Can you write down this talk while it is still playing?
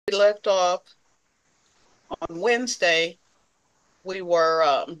left off on Wednesday, we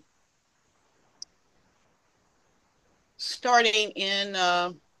were starting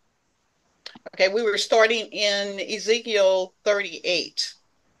in, we were starting in Ezekiel 38.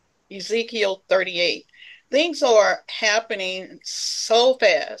 Ezekiel 38. Things are happening so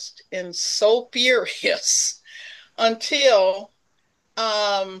fast and so furious until,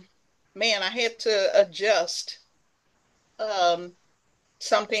 um, man, I had to adjust um,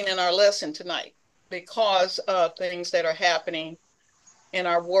 something in our lesson tonight because of things that are happening in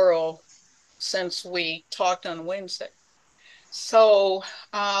our world since we talked on Wednesday. So,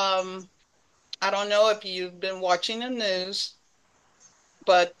 I don't know if you've been watching the news,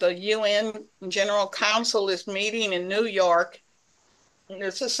 but the UN General Council is meeting in New York.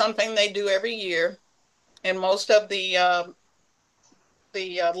 This is something they do every year, and most of the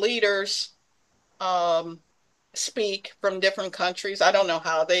leaders um, speak from different countries. I don't know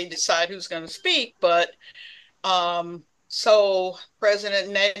how they decide who's going to speak, but so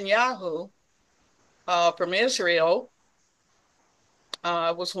President Netanyahu from Israel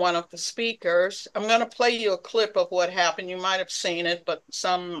was one of the speakers. I'm going to play you a clip of what happened. You might have seen it, but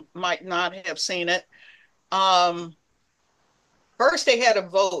some might not have seen it. Um, First, they had a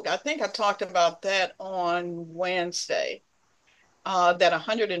vote. I think I talked about that on Wednesday, that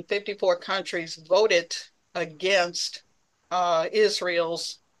 154 countries voted against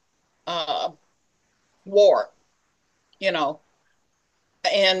Israel's uh, war, you know,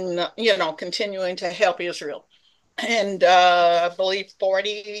 and, continuing to help Israel. And I believe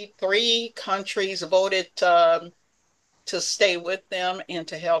 43 countries voted to stay with them and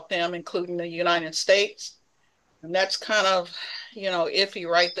to help them, including the United States. And that's kind of, iffy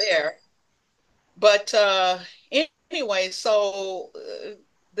right there. But anyway, so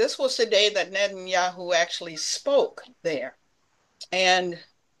this was the day that Netanyahu actually spoke there. And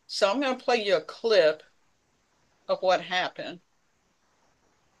so I'm going to play you a clip of what happened.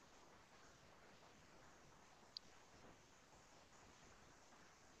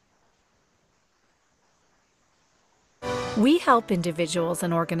 We help individuals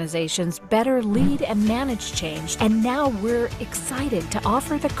and organizations better lead and manage change, and now we're excited to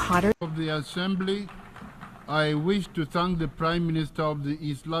offer the Cotter of the Assembly. I wish to thank the Prime Minister of the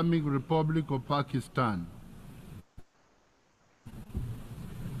Islamic Republic of Pakistan.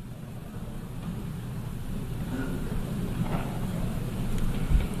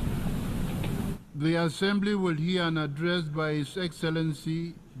 The Assembly will hear an address by His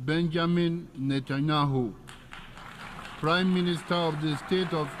Excellency Benjamin Netanyahu, Prime Minister of the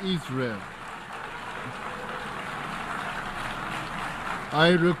State of Israel.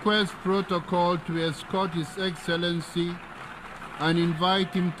 I request protocol to escort His Excellency and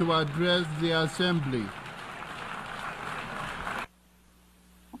invite him to address the Assembly.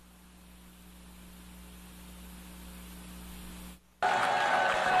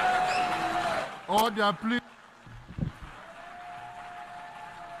 Order, please.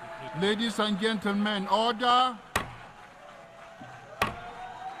 Ladies and gentlemen, order.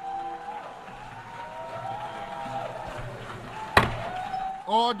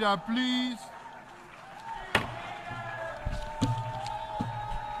 Order, please.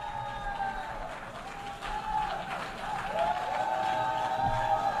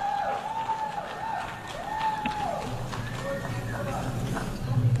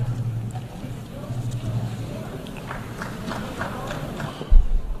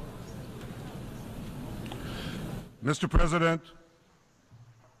 Mr. President,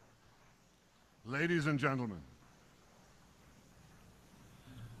 ladies and gentlemen,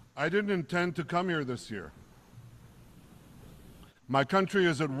 I didn't intend to come here this year. My country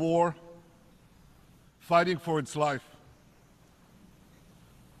is at war, fighting for its life.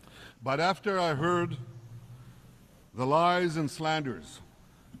 But after I heard the lies and slanders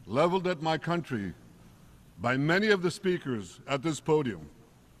leveled at my country by many of the speakers at this podium,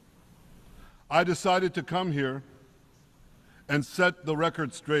 I decided to come here and set the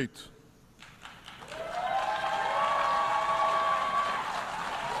record straight.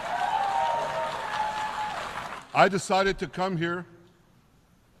 I decided to come here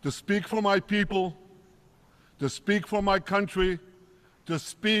to speak for my people, to speak for my country, to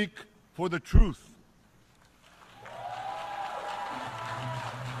speak for the truth.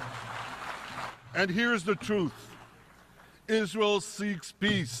 And here's the truth. Israel seeks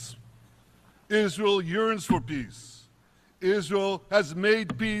peace. Israel yearns for peace. Israel has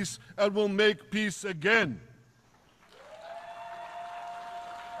made peace and will make peace again.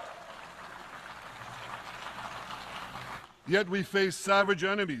 Yet we face savage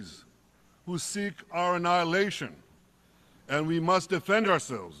enemies who seek our annihilation and we must defend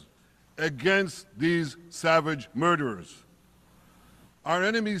ourselves against these savage murderers. Our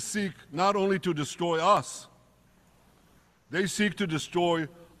enemies seek not only to destroy us, they seek to destroy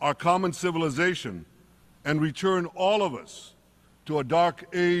our common civilization and return all of us to a dark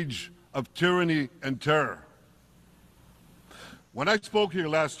age of tyranny and terror. When I spoke here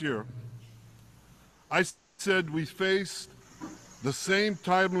last year, I said we faced the same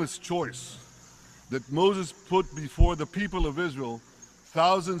timeless choice that Moses put before the people of Israel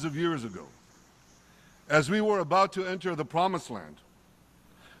thousands of years ago. As we were about to enter the Promised Land,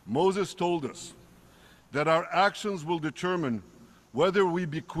 Moses told us that our actions will determine whether we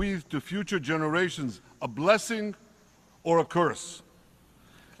bequeath to future generations a blessing or a curse.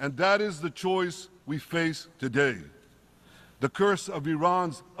 And that is the choice we face today. The curse of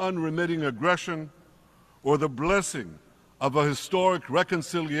Iran's unremitting aggression, or the blessing of a historic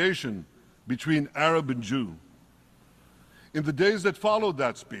reconciliation between Arab and Jew. In the days that followed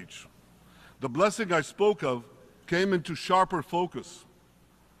that speech, the blessing I spoke of came into sharper focus.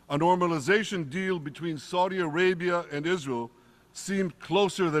 A normalization deal between Saudi Arabia and Israel seemed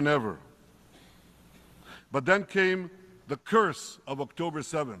closer than ever. But then came the curse of October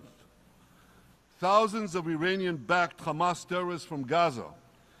 7th. Thousands of Iranian-backed Hamas terrorists from Gaza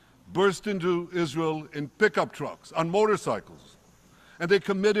burst into Israel in pickup trucks, on motorcycles, and they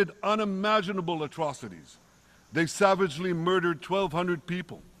committed unimaginable atrocities. They savagely murdered 1,200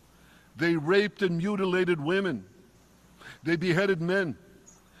 people. They raped and mutilated women. They beheaded men.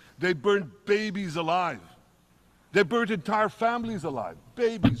 They burned babies alive. They burnt entire families alive,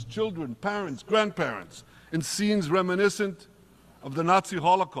 babies, children, parents, grandparents, in scenes reminiscent of the Nazi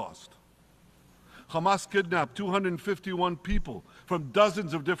Holocaust. Hamas kidnapped 251 people from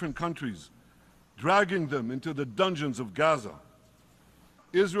dozens of different countries, dragging them into the dungeons of Gaza.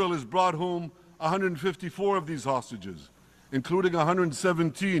 Israel has brought home 154 of these hostages, including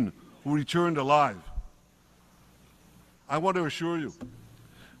 117 who returned alive. I want to assure you,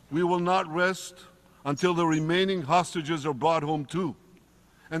 we will not rest until the remaining hostages are brought home too.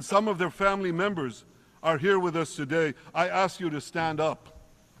 And some of their family members are here with us today. I ask you to stand up.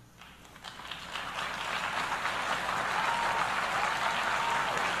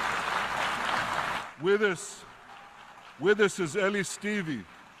 With us is Eli Stevie,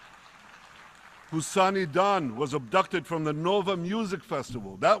 whose son Idan was abducted from the Nova Music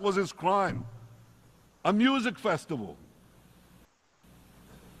Festival. That was his crime. A music festival.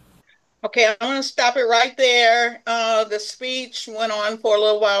 Okay, I'm going to stop it right there. The speech went on for a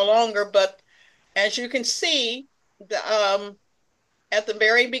little while longer, but as you can see, at the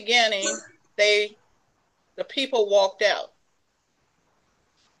very beginning, the people walked out.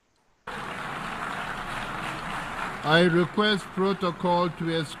 I request protocol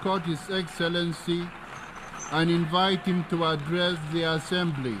to escort His Excellency and invite him to address the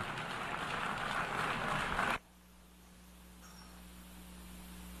Assembly.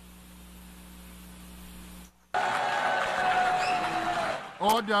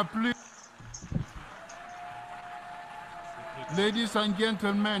 Order, please. Ladies and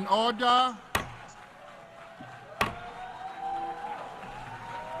gentlemen, order.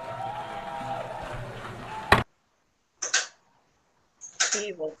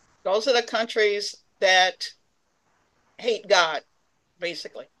 Evil. Those are the countries that hate God,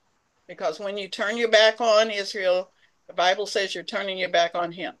 basically. Because when you turn your back on Israel, the Bible says you're turning your back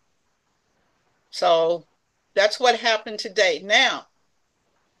on him. So that's what happened today. Now,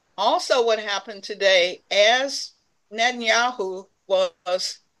 also what happened today, as Netanyahu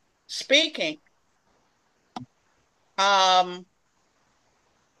was speaking, back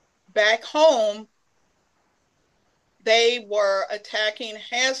home, they were attacking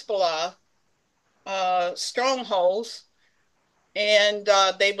Hezbollah strongholds, and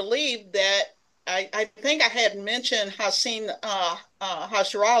they believed that, I think I had mentioned Hassan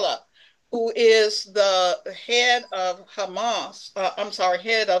Nasrallah, who is the head of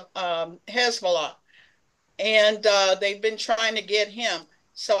head of Hezbollah. And they've been trying to get him.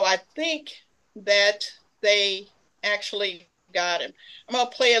 So I think that they actually got him. I'm going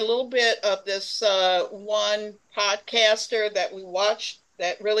to play a little bit of this one podcaster that we watched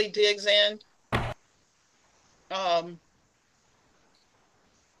that really digs in.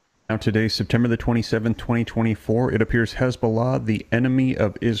 Now today, September the 27th, 2024, it appears Hezbollah, the enemy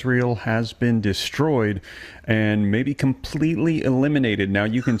of Israel, has been destroyed and maybe completely eliminated. Now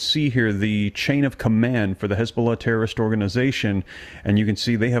you can see here the chain of command for the Hezbollah terrorist organization, and you can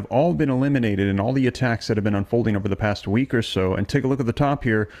see they have all been eliminated in all the attacks that have been unfolding over the past week or so. And take a look at the top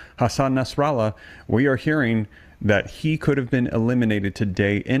here, Hassan Nasrallah. We are hearing that he could have been eliminated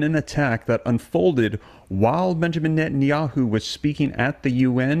today in an attack that unfolded while Benjamin Netanyahu was speaking at the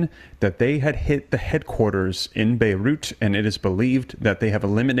UN, that they had hit the headquarters in Beirut, and it is believed that they have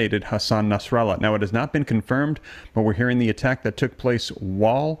eliminated Hassan Nasrallah. Now, it has not been confirmed, but we're hearing the attack that took place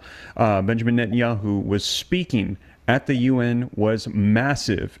while Benjamin Netanyahu was speaking at the UN was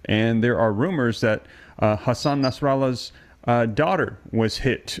massive, and there are rumors that Hassan Nasrallah's daughter was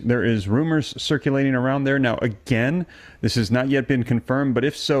hit. There is rumors circulating around there. Now, again, this has not yet been confirmed, but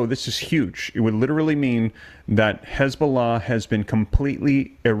if so, this is huge. It would literally mean that Hezbollah has been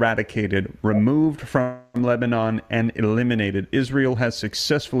completely eradicated, removed from Lebanon, and eliminated. Israel has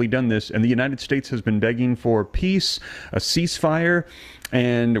successfully done this, and the United States has been begging for peace, a ceasefire,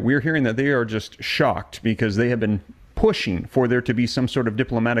 and we're hearing that they are just shocked because they have been pushing for there to be some sort of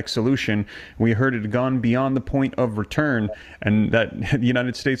diplomatic solution. We heard it had gone beyond the point of return, and that the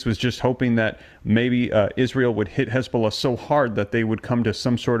United States was just hoping that maybe Israel would hit Hezbollah so hard that they would come to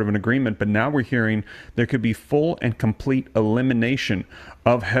some sort of an agreement. But now we're hearing there could be full and complete elimination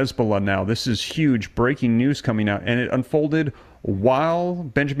of Hezbollah now. This is huge breaking news coming out, and it unfolded while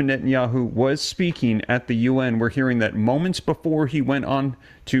Benjamin Netanyahu was speaking at the UN. We're hearing that moments before he went on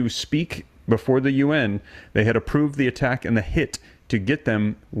to speak before the UN, they had approved the attack and the hit to get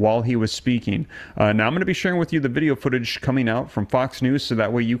them while he was speaking. Now, I'm going to be sharing with you the video footage coming out from Fox News so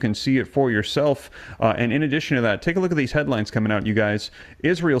that way you can see it for yourself. And in addition to that, take a look at these headlines coming out, you guys.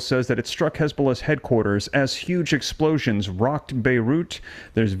 Israel says that it struck Hezbollah's headquarters as huge explosions rocked Beirut.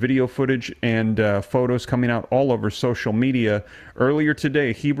 There's video footage and photos coming out all over social media. Earlier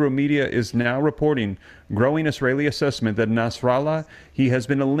today, Hebrew media is now reporting growing Israeli assessment that Nasrallah, he has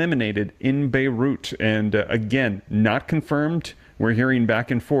been eliminated in Beirut. And again, not confirmed. We're hearing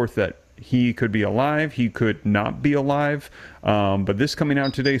back and forth that he could be alive, he could not be alive. But this coming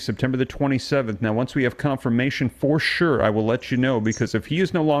out today, September the 27th. Now, once we have confirmation for sure, I will let you know, because if he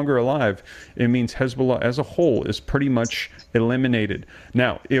is no longer alive, it means Hezbollah as a whole is pretty much eliminated.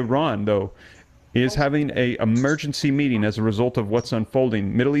 Now, Iran, though, is having an emergency meeting as a result of what's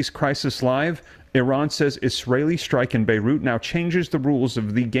unfolding. Middle East Crisis Live. Iran says Israeli strike in Beirut now changes the rules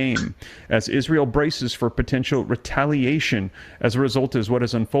of the game as Israel braces for potential retaliation as a result of what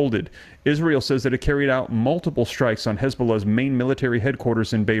has unfolded. Israel says that it carried out multiple strikes on Hezbollah's main military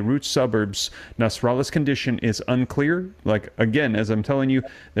headquarters in Beirut suburbs. Nasrallah's condition is unclear. Like, again, as I'm telling you,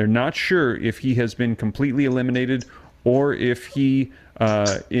 they're not sure if he has been completely eliminated or if he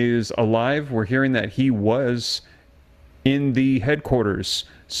is alive. We're hearing that he was in the headquarters.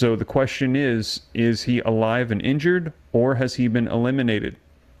 So the question is he alive and injured, or has he been eliminated?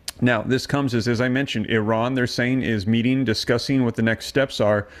 Now, this comes as I mentioned, Iran, they're saying, is meeting, discussing what the next steps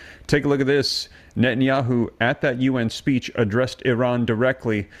are. Take a look at this. Netanyahu, at that UN speech, addressed Iran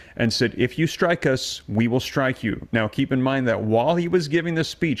directly and said, if you strike us, we will strike you. Now, keep in mind that while he was giving this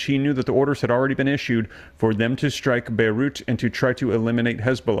speech, he knew that the orders had already been issued for them to strike Beirut and to try to eliminate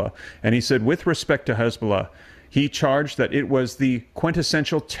Hezbollah. And he said, with respect to Hezbollah, he charged that it was the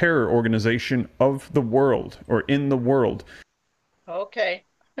quintessential terror organization of the world, or in the world. Okay.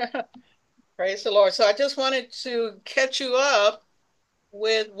 Praise the Lord. So I just wanted to catch you up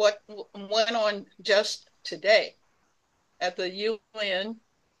with what went on just today at the UN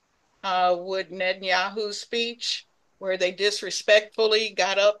with Netanyahu's speech, where they disrespectfully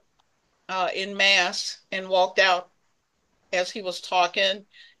got up in mass and walked out as he was talking,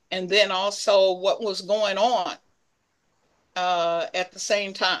 and then also what was going on at the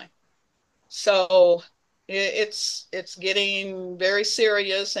same time. So it's getting very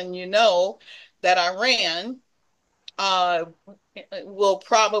serious, and you know that Iran will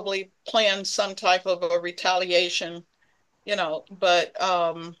probably plan some type of a retaliation, but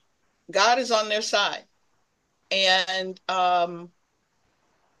God is on their side, and God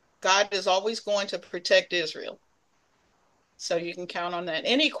is always going to protect Israel. So you can count on that.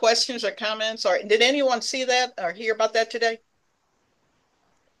 Any questions or comments, or did anyone see that or hear about that today?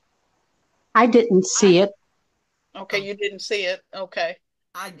 I didn't see it. Okay, you didn't see it. Okay.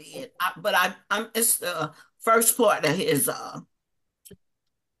 I did, I'm it's the first part of The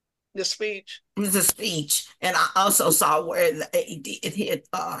speech. his speech, and I also saw where it hit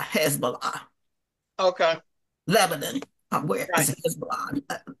Hezbollah, Okay. Lebanon, where Right. is Hezbollah,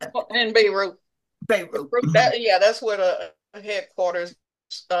 In Beirut. Beirut. Yeah, that's where the headquarters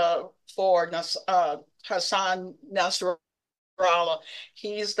for Hassan Nasrallah.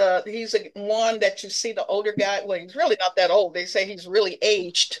 He's the one that you see, the older guy. Well, he's really not that old. They say he's really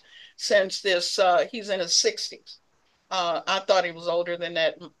aged since this. He's in his 60s. I thought he was older than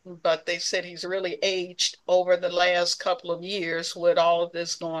that, but they said he's really aged over the last couple of years with all of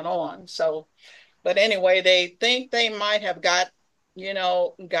this going on. So But anyway, they think they might have got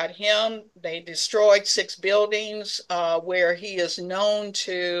him. They destroyed 6 buildings where he is known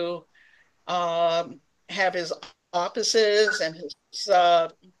to have his offices and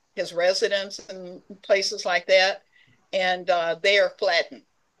his residence and places like that, and they are flattened.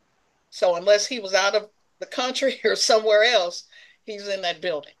 So unless he was out of the country or somewhere else, he's in that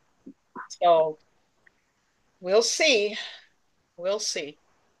building. So we'll see. We'll see.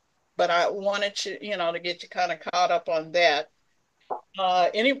 But I wanted to get you kind of caught up on that.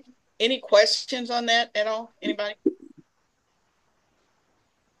 Any questions on that at all? Anybody?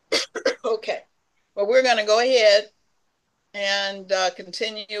 Okay. Well, we're going to go ahead and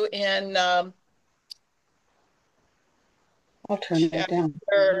continue in I'll turn it down.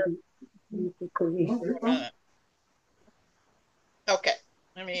 chapter. Okay.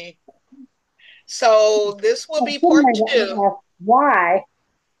 Let me. So this will be part two. Why?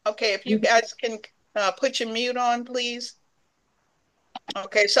 Okay, if you guys can put your mute on, please.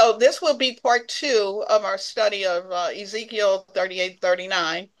 Okay, so this will be part two of our study of Ezekiel 38,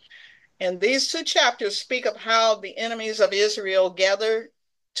 39. And these 2 chapters speak of how the enemies of Israel gather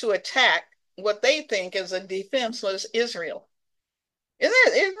to attack what they think is a defenseless Israel. Isn't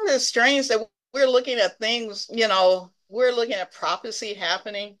it strange that we're looking at things, we're looking at prophecy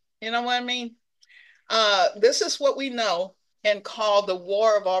happening? You know what I mean? This is what we know and call the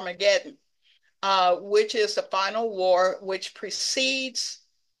War of Armageddon, which is the final war, which precedes,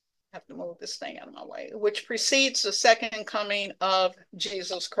 I have to move this thing out of my way, which precedes the second coming of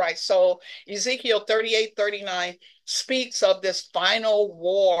Jesus Christ. So Ezekiel 38, 39 speaks of this final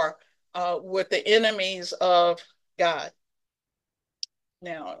war with the enemies of God.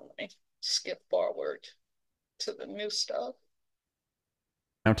 Now, let me skip forward to the new stuff.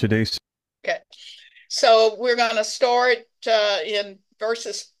 Now today's Okay. So we're going to start in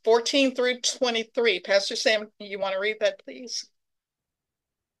verses 14 through 23. Pastor Sam, you want to read that, please?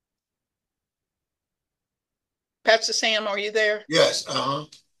 Pastor Sam, are you there? Yes.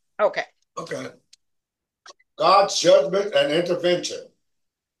 Okay. Okay. God's judgment and intervention.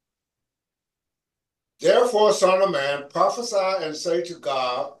 Therefore, son of man, prophesy and say to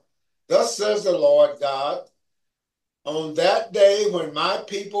God, thus says the Lord God, on that day when my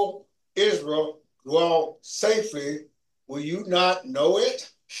people Israel dwell safely, will you not know it?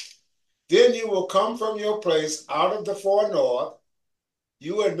 Then you will come from your place out of the far north,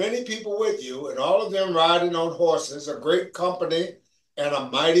 you and many people with you, and all of them riding on horses, a great company and a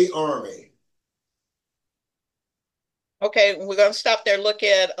mighty army. Okay, we're going to stop there. Look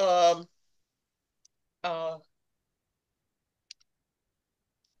at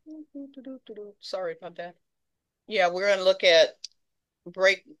sorry about that. Yeah, we're going to look at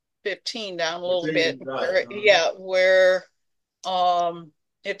break 15 down a little bit. Right. Where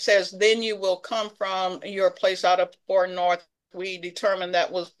it says, then you will come from your place out of far north. We determined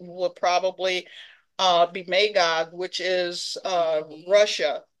that would probably be Magog, which is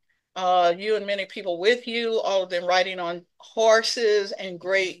Russia. You and many people with you, all of them riding on horses and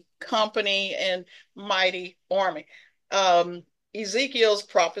great company and mighty army. Ezekiel's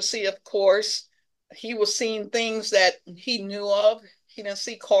prophecy, of course, he was seeing things that he knew of. He didn't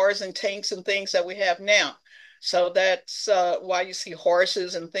see cars and tanks and things that we have now. So that's why you see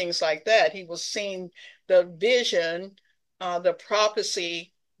horses and things like that. He was seeing the vision, the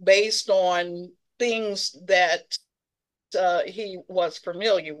prophecy based on things that he was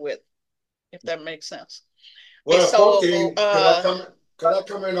familiar with, if that makes sense. Well, so, 14, could I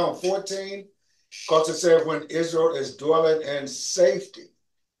come in on 14? Because it says when Israel is dwelling in safety.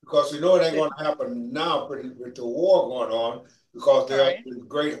 Because we know it ain't going to happen now with the war going on, because they're in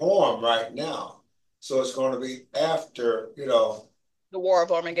great harm right now. So it's going to be after, the War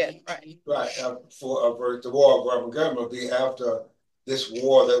of Armageddon, right? Right. For the War of Armageddon will be after this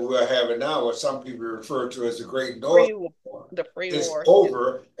war that we're having now, what some people refer to as the Great Northern War. The free is war.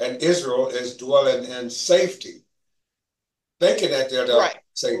 over, and Israel is dwelling in safety, thinking that they're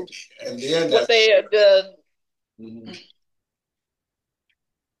safety. And then what they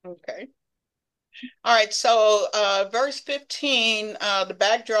Okay. All right, so verse 15, the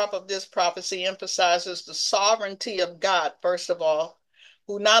backdrop of this prophecy emphasizes the sovereignty of God, first of all,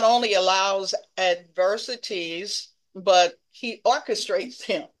 who not only allows adversities, but he orchestrates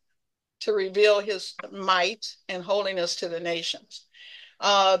them to reveal his might and holiness to the nations.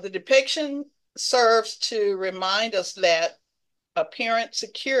 The depiction serves to remind us that apparent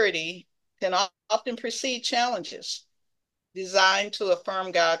security can often precede challenges designed to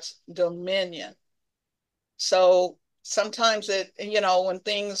affirm God's dominion. So sometimes when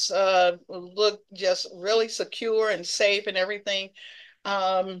things look just really secure and safe and everything,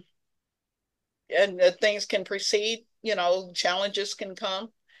 and things can proceed, challenges can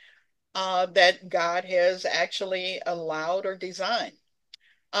come that God has actually allowed or designed.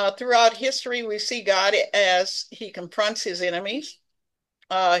 Throughout history, we see God as he confronts his enemies.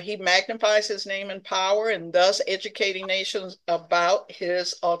 He magnifies his name and power and thus educating nations about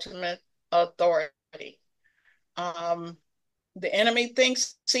his ultimate authority. Um, the enemy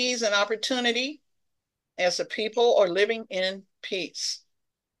thinks, sees an opportunity as the people are living in peace.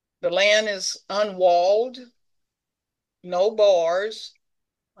 The land is unwalled, no bars,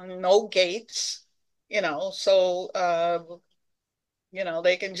 no gates, they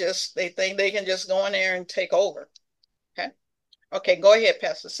think they can just go in there and take over. Okay. Okay, go ahead,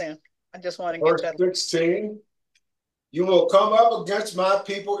 Pastor Sam. I just want to get Verse that. 16, you will come up against my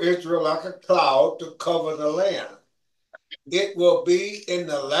people Israel like a cloud to cover the land. It will be in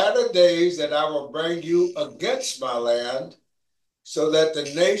the latter days that I will bring you against my land, so that the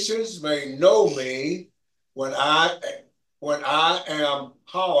nations may know me when I am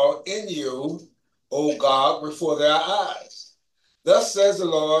power in you, O God, before their eyes. Thus says the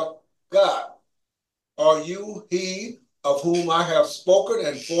Lord God, are you he of whom I have spoken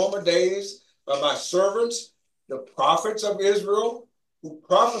in former days by my servants, the prophets of Israel, who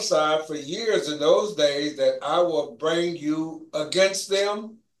prophesied for years in those days that I will bring you against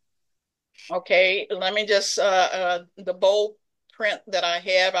them? Okay, let me just the bold print that I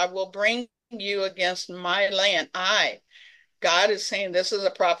have, I will bring you against my land. God is saying this is a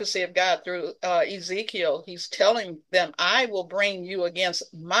prophecy of God through Ezekiel. He's telling them, I will bring you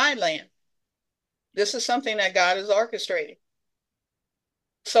against my land. This is something that God is orchestrating.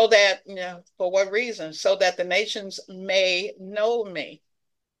 So that, for what reason? So that the nations may know me.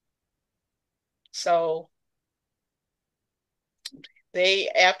 So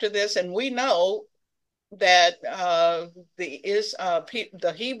after this, and we know that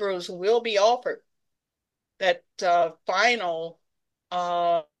the Hebrews will be offered that final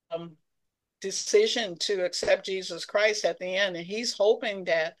um, decision to accept Jesus Christ at the end, and he's hoping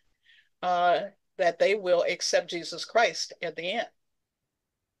uh, that they will accept Jesus Christ at the end.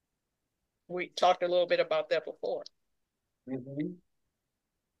 We talked a little bit about that before. Mm-hmm.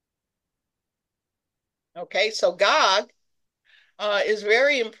 Okay, so God is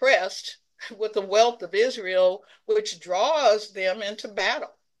very impressed with the wealth of Israel, which draws them into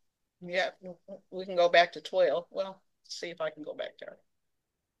battle. Yeah, we can go back to 12. Well, see if I can go back there.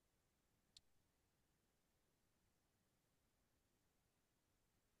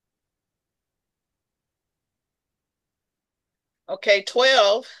 Okay,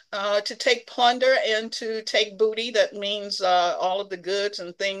 12, to take plunder and to take booty. That means all of the goods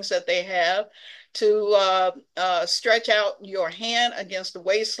and things that they have. To stretch out your hand against the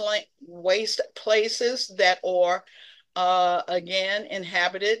waste places that are, again,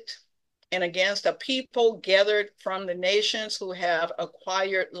 inhabited, and against a people gathered from the nations who have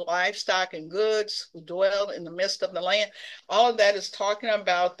acquired livestock and goods, who dwell in the midst of the land. All of that is talking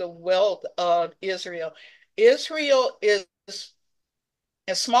about the wealth of Israel. Israel is,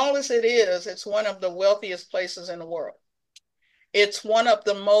 as small as it is, it's one of the wealthiest places in the world. It's one of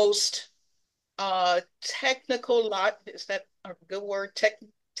the most technical, is that a good word?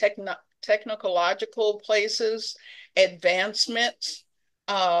 Technological places, advancements.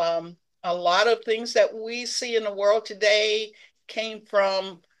 A lot of things that we see in the world today came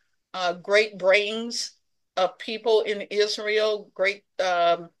from great brains of people in Israel, great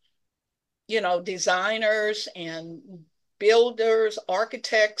designers and builders,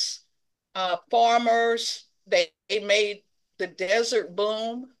 architects, farmers. They made the desert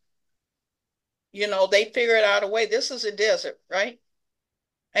boom. They figured out a way. This is a desert, right?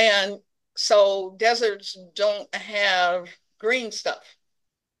 And so deserts don't have green stuff,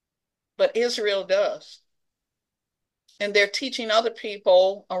 but Israel does. And they're teaching other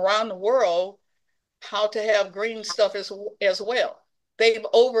people around the world how to have green stuff as well. They've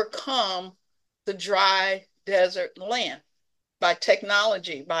overcome the dry desert land by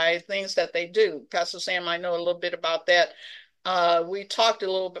technology, by things that they do. Pastor Sam, I know a little bit about that. We talked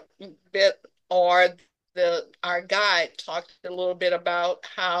a little bit, or our guide talked a little bit about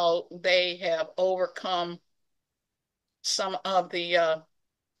how they have overcome some of the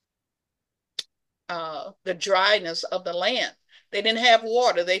dryness of the land. They didn't have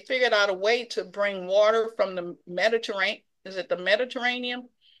water. They figured out a way to bring water from the Mediterranean. Is it the Mediterranean?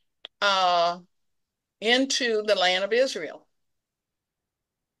 Uh, into the land of Israel.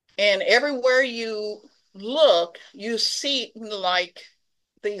 And everywhere you look, you see like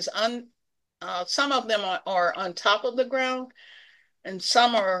these some of them are on top of the ground, and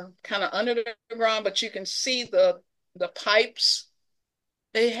some are kind of under the ground, but you can see the pipes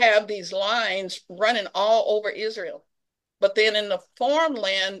they have these lines running all over Israel. But then in the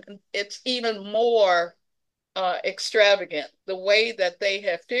farmland, it's even more extravagant. The way that they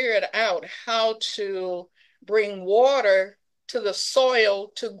have figured out how to bring water to the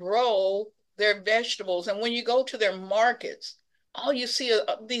soil to grow their vegetables. And when you go to their markets, all you see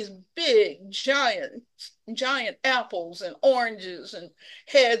are these big, giant apples and oranges and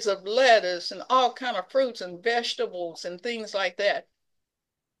heads of lettuce and all kind of fruits and vegetables and things like that.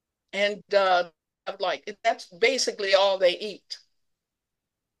 And like that's basically all they eat.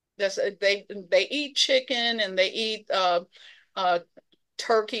 That's they eat chicken and they eat uh,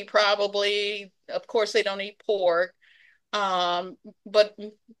 turkey probably. Of course, they don't eat pork, but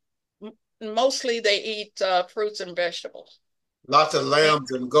mostly they eat fruits and vegetables. Lots of And,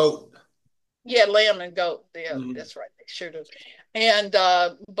 lambs and goat. yeah, lamb and goat. Yeah, Mhm. that's right. They sure do. And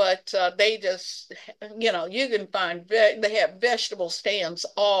but they just, you can find they have vegetable stands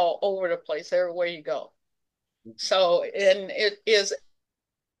all over the place, everywhere you go. So, and it is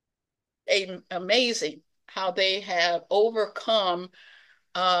amazing how they have overcome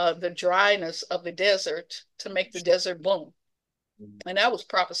the dryness of the desert to make the desert bloom. And that was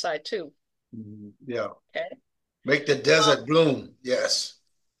prophesied too. Yeah. Okay. Make the desert bloom. Yes.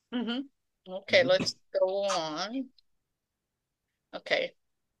 Mm-hmm. Okay, let's go on. Okay,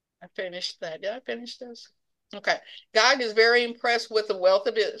 I finished that. Did I finish this? Okay. God is very impressed with the wealth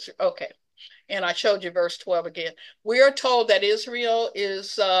of Israel. Okay. And I showed you verse 12 again. We are told that Israel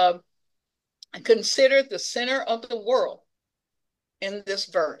is considered the center of the world in this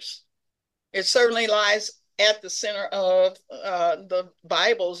verse. It certainly lies at the center of the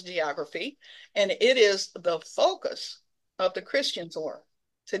Bible's geography, and it is the focus of the Christian's work.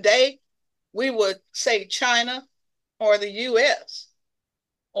 Today, we would say China or the US,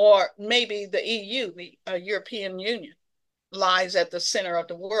 or maybe the EU, the European Union, lies at the center of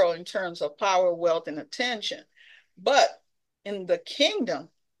the world in terms of power, wealth, and attention. But in the kingdom,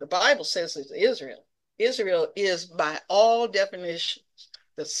 the Bible says it's Israel. Israel is, by all definitions,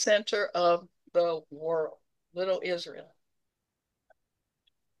 the center of the world, little Israel.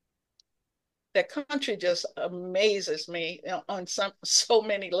 That country just amazes me on so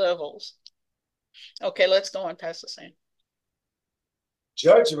many levels. Okay, let's go on, Pastor Sam.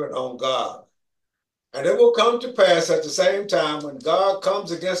 Judgment on God. And it will come to pass at the same time when God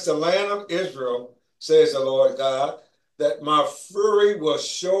comes against the land of Israel, says the Lord God, that my fury will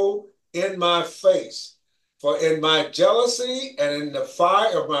show in my face. For in my jealousy and in the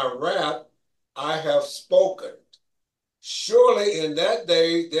fire of my wrath, I have spoken. Surely in that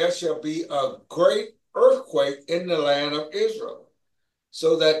day there shall be a great earthquake in the land of Israel,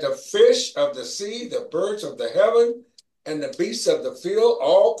 so that the fish of the sea, the birds of the heaven, and the beasts of the field,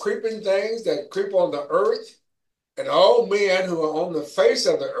 all creeping things that creep on the earth, and all men who are on the face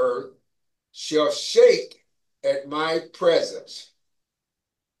of the earth shall shake at my presence.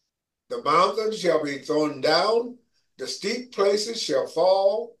 The mountains shall be thrown down, the steep places shall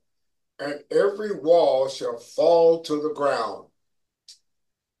fall, and every wall shall fall to the ground.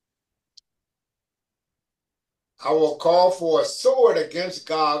 I will call for a sword against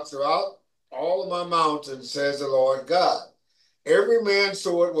God throughout all of my mountains, says the Lord God. Every man's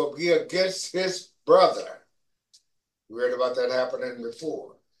sword will be against his brother. We read about that happening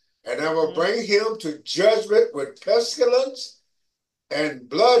before. And I will bring him to judgment with pestilence and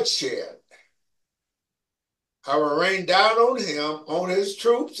bloodshed. I will rain down on him, on his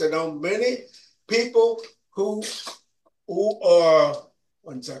troops, and on many people who are,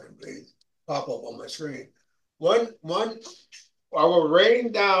 1 second, please, pop up on my screen. I will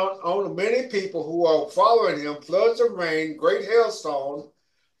rain down on many people who are following him floods of rain, great hailstone,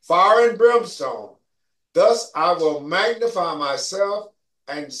 fire and brimstone. Thus I will magnify myself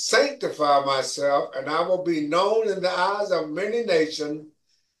and sanctify myself, and I will be known in the eyes of many nations.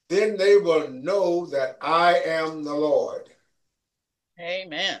 Then they will know that I am the Lord.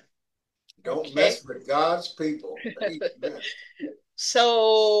 Amen. Don't Okay. mess with God's people. Amen.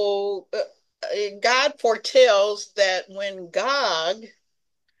 So God foretells that when God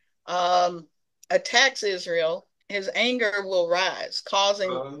um, attacks Israel, his anger will rise,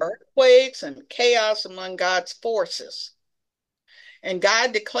 causing earthquakes and chaos among God's forces. And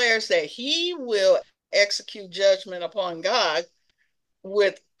God declares that he will execute judgment upon God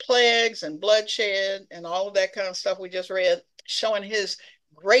with plagues and bloodshed and all of that kind of stuff we just read, showing his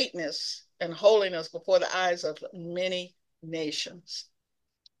greatness and holiness before the eyes of many nations.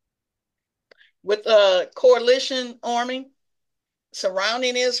 With a coalition army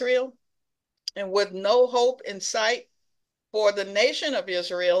surrounding Israel and with no hope in sight for the nation of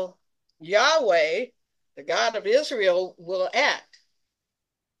Israel, Yahweh, the God of Israel, will act.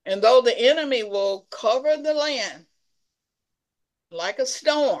 And though the enemy will cover the land like a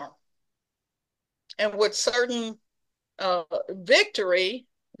storm, and with certain victory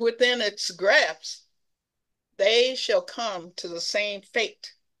within its grasp, they shall come to the same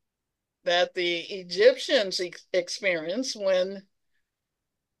fate that the Egyptians experienced when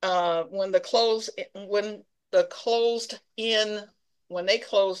the closed in when they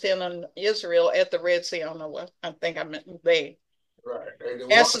closed in on Israel at the Red Sea. I don't know what I think I meant they. Right. And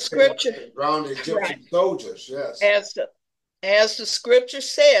the As the scripture, drowned right? Egyptian soldiers, yes. As the scripture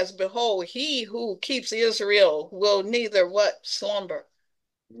says, behold, he who keeps Israel will neither what slumber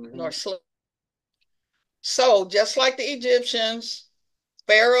nor sleep. So just like the Egyptians,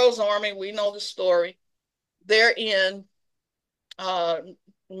 Pharaoh's army, we know the story. They're in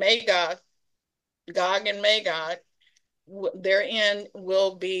Magog, Gog and Magog. Their end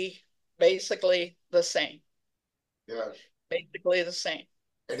will be basically the same. Yes. Basically the same.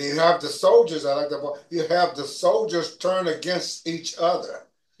 And you have the soldiers, I like that. You have the soldiers turn against each other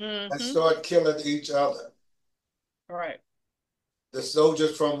and start killing each other. Right. The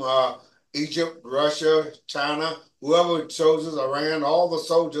soldiers from Egypt, Russia, China, whoever chooses, Iran, all the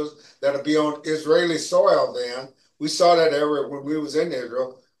soldiers that'll be on Israeli soil then. We saw that area when we was in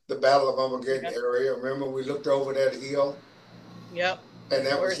Israel, the Battle of Armageddon area. Remember we looked over that hill? Yep. And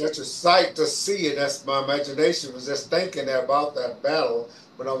that was such a sight to see, and that's my imagination was just thinking about that battle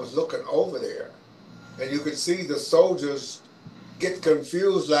when I was looking over there. And you could see the soldiers get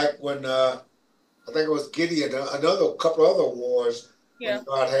confused, like when I think it was Gideon, another couple other wars when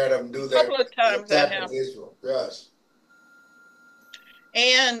God had them do a couple of times that attack of happened. Israel. Yes.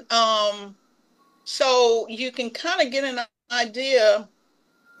 And so you can kind of get an idea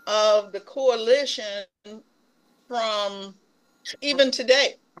of the coalition from even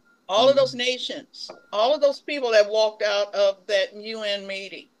today. All of those nations, all of those people that walked out of that UN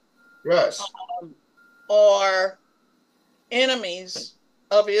meeting, yes, are enemies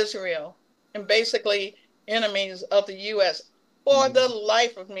of Israel and basically enemies of the U.S. For the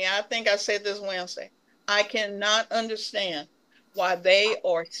life of me, I think I said this Wednesday, I cannot understand why they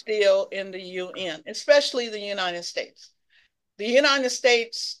are still in the UN, especially the United States. The United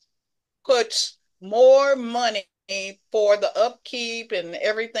States puts more money for the upkeep and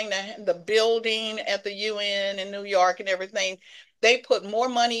everything, the building at the UN in New York and everything. They put more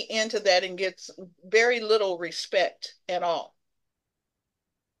money into that and gets very little respect at all.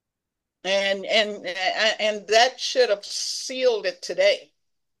 And that should have sealed it today.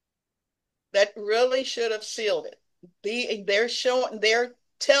 That really should have sealed it. They're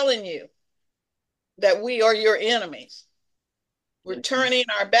telling you that we are your enemies. We're turning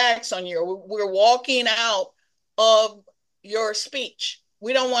our backs on you. We're walking out of your speech.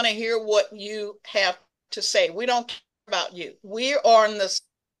 We don't want to hear what you have to say. We don't care about you. We are on the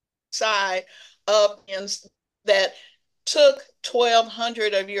side of that took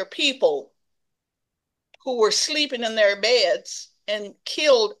 1,200 of your people who were sleeping in their beds and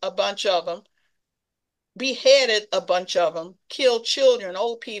killed a bunch of them, beheaded a bunch of them, killed children,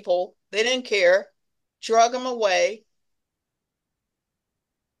 old people. They didn't care, drug them away.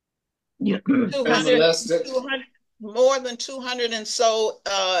 200, more than 200 and so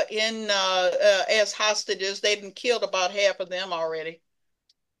as hostages. They've killed about half of them already.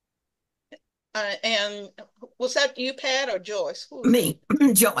 And was that you, Pat, or Joyce? Me,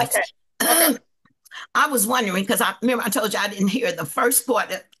 Joyce. Okay. I was wondering because I remember I told you I didn't hear the first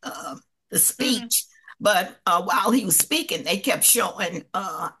part of the speech, but while he was speaking, they kept showing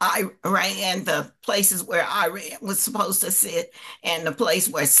Iran, the places where Iran was supposed to sit, and the place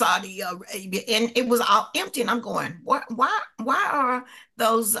where Saudi Arabia, and it was all empty. And I'm going, why are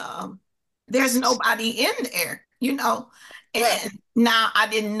those? There's nobody in there, you know. And right. Now I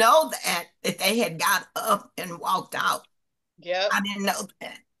didn't know that they had got up and walked out. Yeah, I didn't know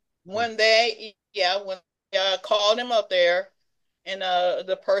that. When they called him up there, and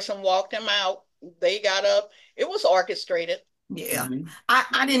the person walked him out, they got up. It was orchestrated. Yeah,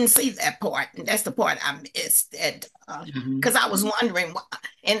 I didn't see that part, and that's the part I missed. That because I was wondering why,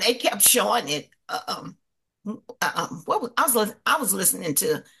 and they kept showing it. I was listening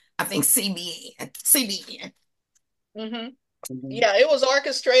to I think CBN. Yeah, it was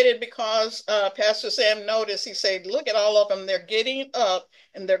orchestrated because Pastor Sam noticed. He said, "Look at all of them. They're getting up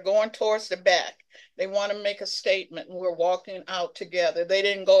and they're going towards the back. They want to make a statement, and we're walking out together. They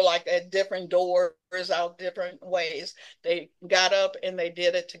didn't go like at different doors, out different ways. They got up and they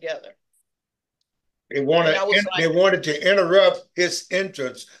did it together." They wanted to interrupt his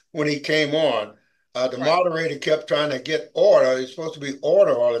entrance when he came on. The moderator kept trying to get order. It's supposed to be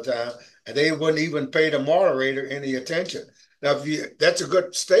order all the time, and they wouldn't even pay the moderator any attention. Now, that's a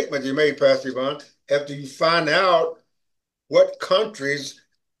good statement you made, Pastor Yvonne. After you find out what countries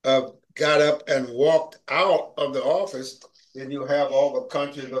got up and walked out of the office, then you have all the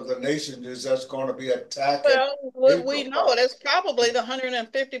countries of the nations that's going to be attacking Well, we Israel. know that's probably the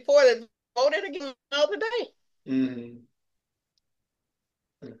 154 that voted against the day. Mm-hmm.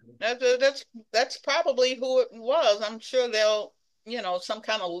 That's probably who it was. I'm sure they'll, some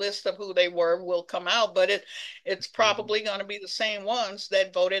kind of list of who they were will come out, but it's probably going to be the same ones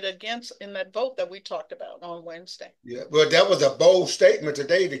that voted against in that vote that we talked about on Wednesday. Yeah, but that was a bold statement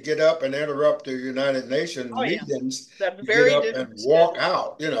today to get up and interrupt the United Nations Oh yeah, meetings. that To get very up and walk disrespectful.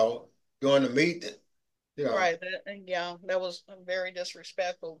 out, during the meeting. Right. Yeah, that was very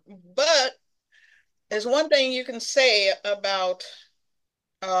disrespectful. But there's one thing you can say about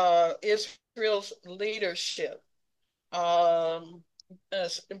Israel's leadership. Um,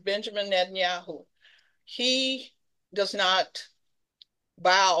 Benjamin Netanyahu. He does not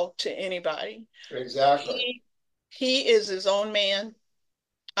bow to anybody. Exactly. He is his own man.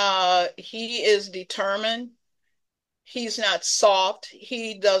 He is determined. He's not soft.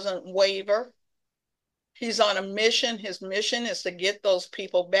 He doesn't waver. He's on a mission. His mission is to get those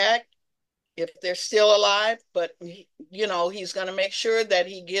people back if they're still alive, but he's going to make sure that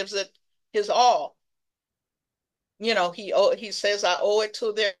he gives it his all. He says I owe it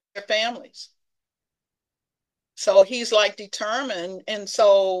to their families. So he's like determined, and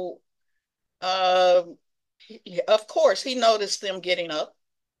so uh, of course he noticed them getting up,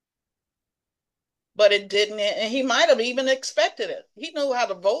 but it didn't, and he might have even expected it. He knew how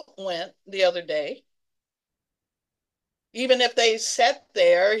the vote went the other day. Even if they sat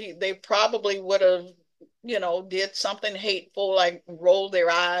there, they probably would have, did something hateful like roll their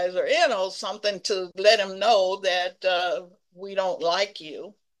eyes or, something to let him know that we don't like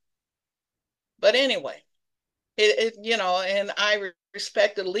you. But anyway, and I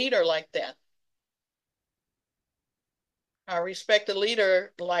respect a leader like that. I respect a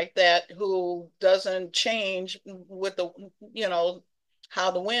leader like that who doesn't change with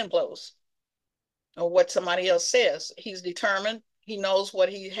how the wind blows or what somebody else says. He's determined. He knows what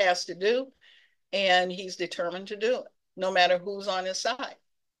he has to do, and he's determined to do it, no matter who's on his side.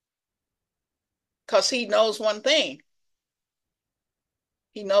 Because he knows one thing.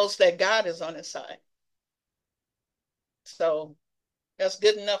 He knows that God is on his side. So that's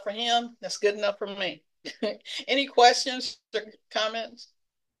good enough for him. That's good enough for me. Any questions or comments?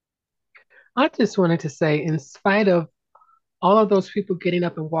 I just wanted to say, in spite of all of those people getting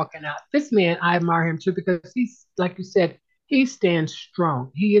up and walking out, this man, I admire him too because he's, like you said, he stands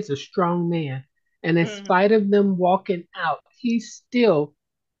strong. He is a strong man. And in Mm-hmm. spite of them walking out, he still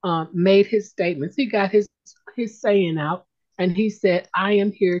made his statements. He got his saying out and he said, I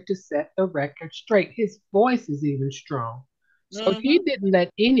am here to set the record straight. His voice is even strong. So he Mm-hmm. didn't let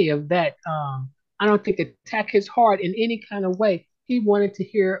any of that, I don't think, attack his heart in any kind of way. He wanted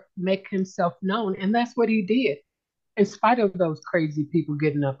to make himself known. And that's what he did, in spite of those crazy people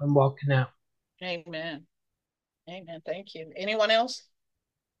getting up and walking out. Amen. Amen. Thank you. Anyone else?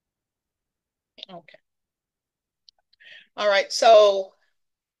 Okay. All right. So,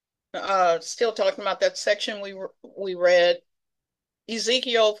 still talking about that section we read.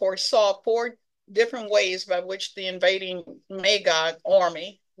 Ezekiel foresaw four different ways by which the invading Magog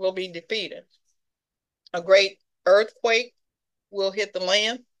army will be defeated. A great earthquake will hit the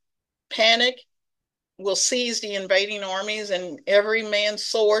land. Panic will seize the invading armies, and every man's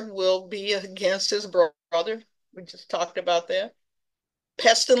sword will be against his brother. We just talked about that.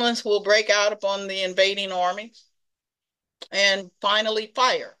 Pestilence will break out upon the invading armies. And finally,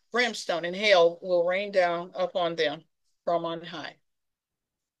 fire, brimstone, and hail will rain down upon them from on high.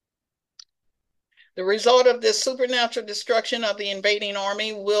 The result of this supernatural destruction of the invading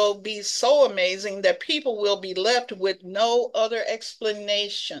army will be so amazing that people will be left with no other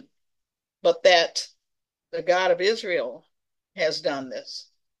explanation but that the God of Israel has done this.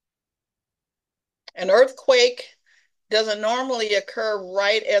 An earthquake doesn't normally occur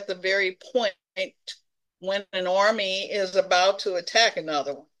right at the very point when an army is about to attack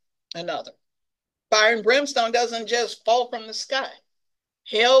another. Fire and brimstone doesn't just fall from the sky.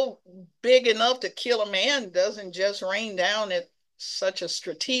 Hell big enough to kill a man doesn't just rain down at such a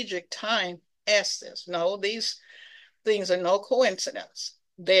strategic time as this. No, these things are no coincidence.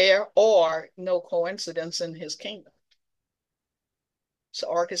 There are no coincidence in his kingdom. It's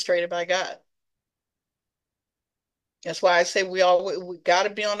orchestrated by God. That's why I say we got to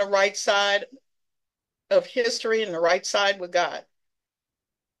be on the right side of history and the right side with God.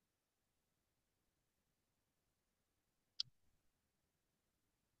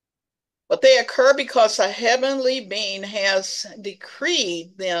 But they occur because a heavenly being has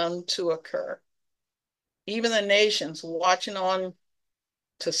decreed them to occur. Even the nations watching on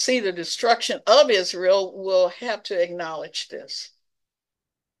to see the destruction of Israel will have to acknowledge this.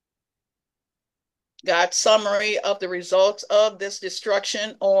 God's summary of the results of this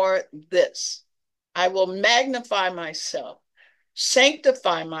destruction are this: I will magnify myself,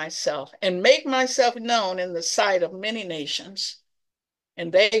 sanctify myself, and make myself known in the sight of many nations,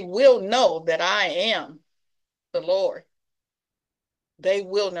 and they will know that I am the Lord. They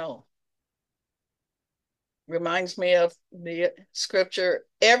will know. Reminds me of the scripture,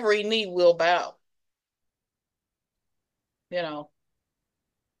 every knee will bow. You know,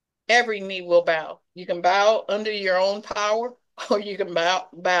 every knee will bow. You can bow under your own power, or you can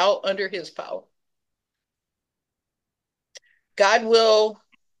bow under his power. God will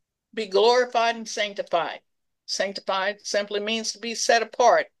be glorified and sanctified. Sanctified simply means to be set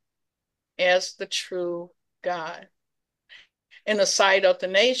apart as the true God in the sight of the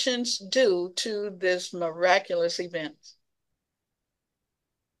nations due to this miraculous event.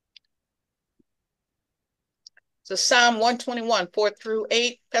 So Psalm 121,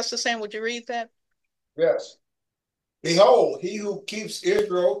 4-8. Pastor Sam, would you read that? Yes. Behold, he who keeps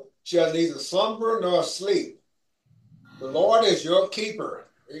Israel shall neither slumber nor sleep. The Lord is your keeper.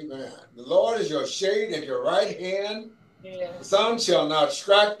 Amen. The Lord is your shade at your right hand. Yeah. The sun shall not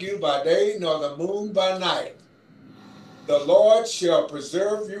strike you by day, nor the moon by night. The Lord shall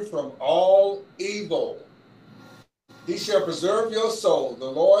preserve you from all evil. He shall preserve your soul. The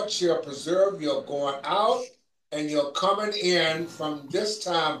Lord shall preserve your going out and your coming in from this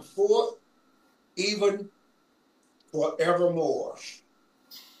time forth, even forevermore.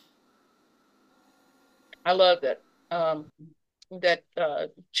 I love that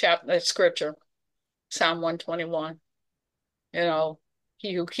chapter, that scripture, Psalm 121. You know,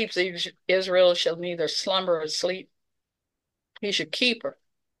 he who keeps Israel shall neither slumber or sleep. He's your keeper.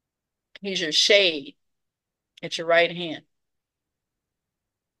 He's your shade at your right hand.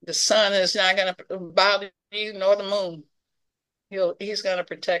 The sun is not going to bother you, nor the moon. He's going to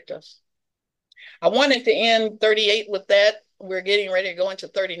protect us. I wanted to end 38 with that. We're getting ready to go into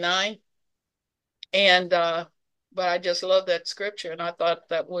 39. And but I just love that scripture, and I thought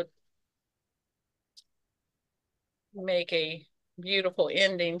that would make a beautiful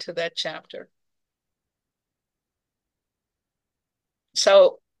ending to that chapter.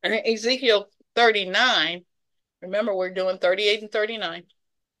 So Ezekiel 39, remember we're doing 38 and 39.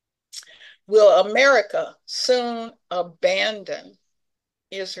 Will America soon abandon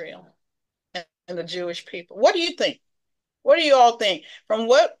Israel and the Jewish people? What do you think? What do you all think? From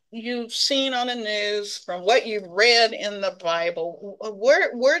what you've seen on the news, from what you've read in the Bible,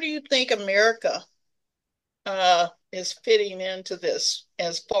 where do you think America is fitting into this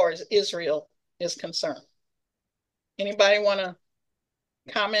as far as Israel is concerned? Anybody want to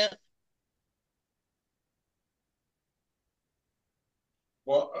comment?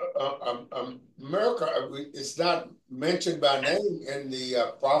 Well, America, it's not mentioned by name in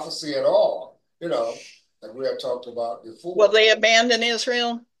the prophecy at all, like we have talked about before. Will they abandon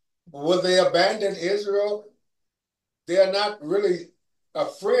Israel? Will they abandon Israel? They are not really a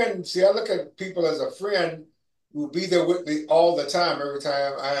friend. See, I look at people as a friend who will be there with me all the time, every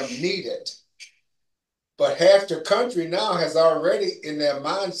time I am needed. But half the country now has already, in their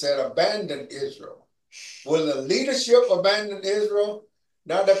mindset, abandoned Israel. Will the leadership abandon Israel?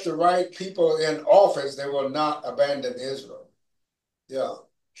 Not if the right people in office, they will not abandon Israel. Yeah.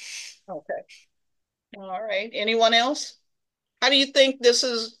 Okay. All right. Anyone else? How do you think this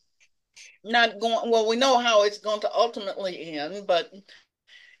is not going? Well, we know how it's going to ultimately end, but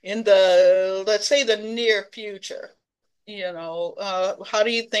in the, let's say, the near future, how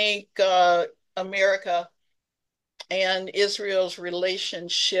do you think America and Israel's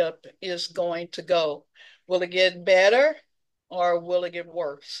relationship is going to go? Will it get better or will it get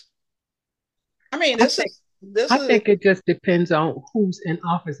worse? I mean, I this think is this I is think it just depends on who's in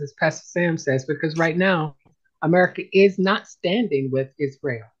office, as Pastor Sam says, because right now America is not standing with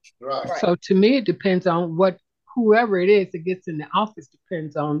Israel. Right. right. So to me, it depends on what whoever it is that gets in the office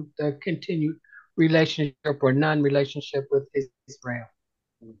depends on the continued relationship or non-relationship with Israel.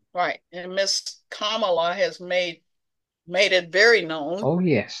 Right. And Miss Kamala has made it very known Oh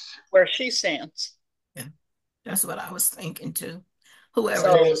yes. where she stands. Yeah, that's what I was thinking too. When Whoever.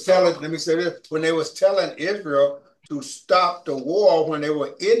 they So, was telling, let me say this, when they was telling Israel to stop the war, when they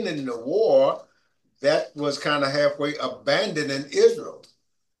were ending the war, that was kind of halfway abandoning Israel.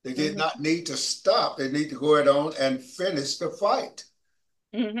 They did not need to stop. They need to go ahead on and finish the fight.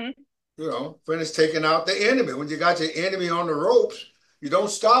 mhm. Finish taking out the enemy. When you got your enemy on the ropes, You don't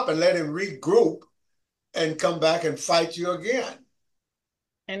stop and let him regroup and come back and fight you again.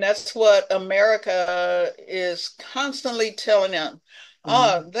 And that's what America is constantly telling them.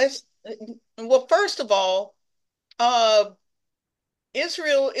 This well, first of all, uh,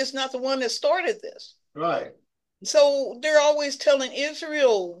 Israel is not the one that started this. Right. So they're always telling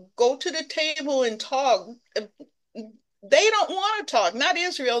Israel, go to the table and talk. They don't want to talk, not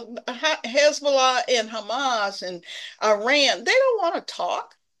Israel, Hezbollah and Hamas and Iran. They don't want to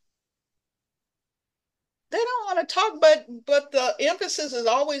talk. They don't want to talk, but the emphasis is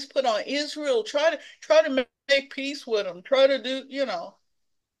always put on Israel. Try to make peace with them. Try to do,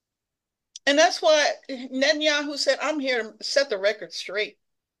 and that's why Netanyahu said, "I'm here to set the record straight.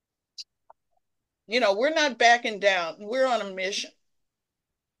 We're not backing down. We're on a mission."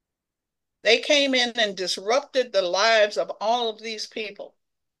 They came in and disrupted the lives of all of these people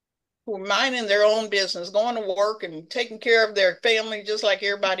who were minding their own business, going to work and taking care of their family just like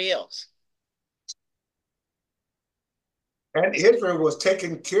everybody else. And Israel was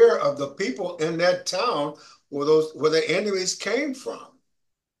taking care of the people in that town where the enemies came from.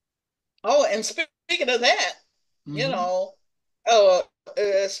 Oh, and speaking of that, you Mm-hmm. know,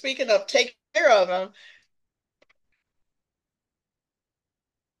 speaking of taking care of them,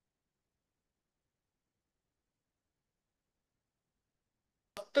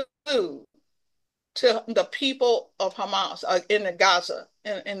 food to the people of Hamas in the Gaza,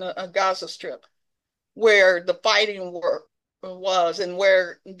 in the Gaza Strip, where the fighting was and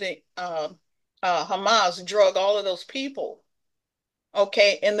where the Hamas drug all of those people.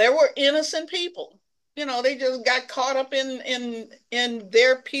 Okay, and there were innocent people. They just got caught up in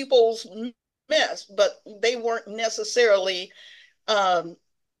their people's mess, but they weren't necessarily um,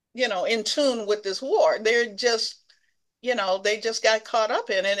 in tune with this war. They're just, they just got caught up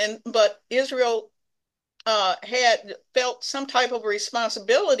in it. But Israel had felt some type of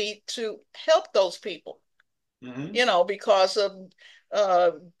responsibility to help those people, because of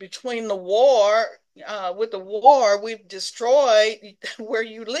between the war, with the war, we've destroyed where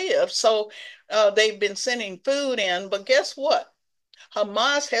you live. So they've been sending food in. But guess what?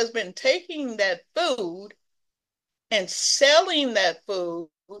 Hamas has been taking that food and selling that food,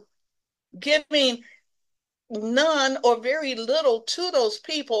 giving none or very little to those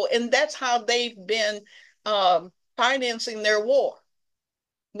people. And that's how they've been financing their war,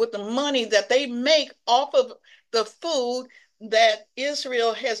 with the money that they make off of the food that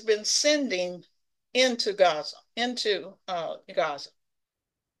Israel has been sending into Gaza, Gaza.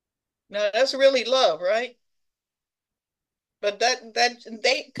 Now that's really love, right? But that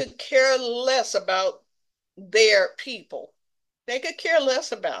they could care less about their people. They could care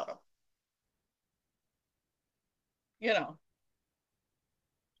less about them. You know,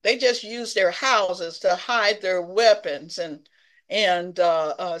 they just use their houses to hide their weapons, and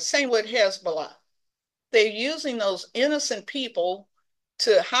same with Hezbollah. They're using those innocent people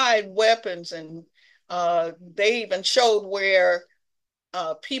to hide weapons, and they even showed where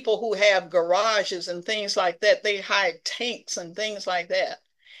people who have garages and things like that, they hide tanks and things like that.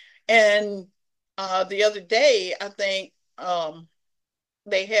 And the other day, I think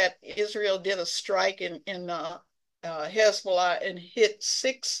Israel did a strike in Hezbollah and hit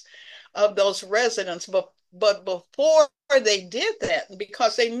 6 of those residents. But before they did that,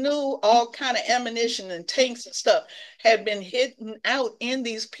 because they knew all kind of ammunition and tanks and stuff had been hidden out in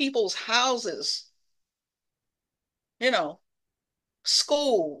these people's houses, you know,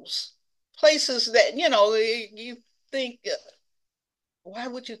 schools, places that, you think, why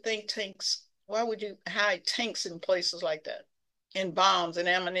would you think tanks? Why would you hide tanks in places like that? And bombs and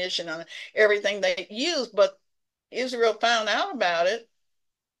ammunition and everything they use. But Israel found out about it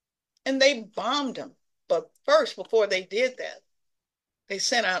and they bombed them. But first, before they did that, they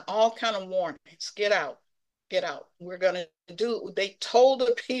sent out all kind of warnings. Get out, get out. We're going to do, they told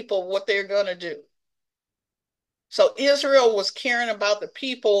the people what they're going to do. So Israel was caring about the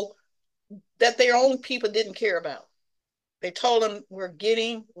people that their own people didn't care about. They told them, we're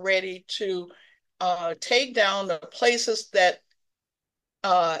getting ready to take down the places that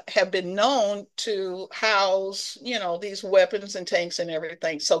have been known to house, these weapons and tanks and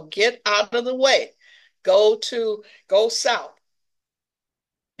everything. So get out of the way. Go south,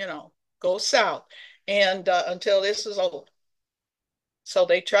 you know, go south, and until this is over. So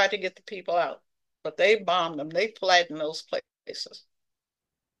they tried to get the people out, but they bombed them. They flattened those places.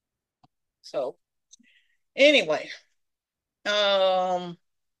 So anyway, um,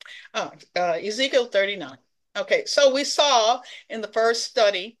 Ezekiel 39. Okay, so we saw in the first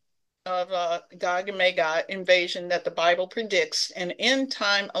study of Gog and Magog invasion that the Bible predicts an end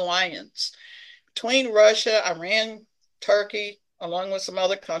time alliance between Russia, Iran, Turkey, along with some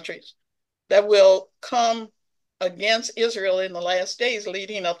other countries, that will come against Israel in the last days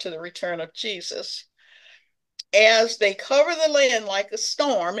leading up to the return of Jesus. As they cover the land like a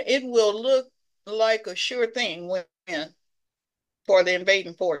storm, it will look like a sure thing when for the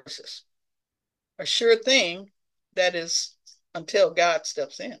invading forces. A sure thing, that is until God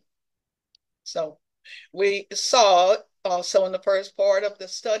steps in. So we saw also in the first part of the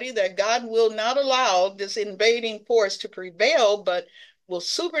study that God will not allow this invading force to prevail, but will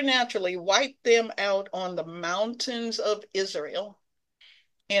supernaturally wipe them out on the mountains of Israel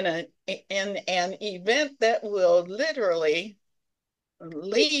in an event that will literally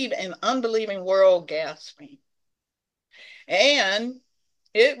leave an unbelieving world gasping. And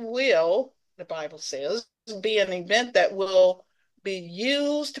it will, the Bible says, be an event that will be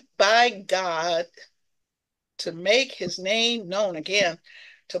used by God to make his name known again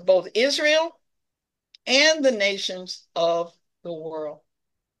to both Israel and the nations of the world.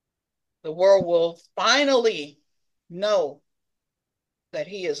 The world will finally know that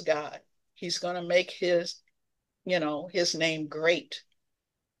he is God. He's going to make his name great,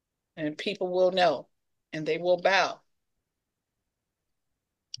 and people will know and they will bow.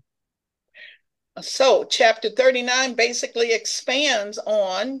 So chapter 39 basically expands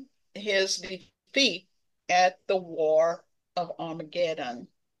on his defeat at the War of Armageddon.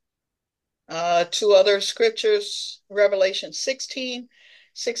 Two other scriptures, Revelation 16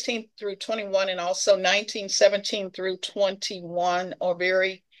 through 21, and also 19, 17 through 21 are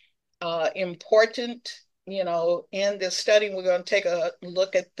very important, in this study. We're going to take a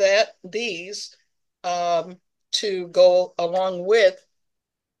look at these to go along with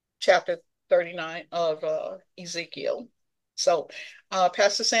chapter 39 of Ezekiel. So,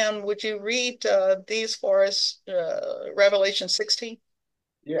 Pastor Sam, would you read these for us, Revelation 16?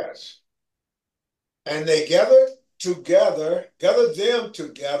 Yes. And they gathered them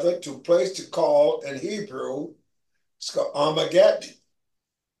together to a place to call in Hebrew, it's called Armageddon.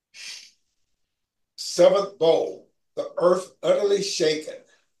 Seventh bowl, the earth utterly shaken.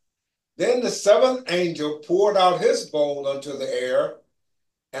 Then the seventh angel poured out his bowl unto the air,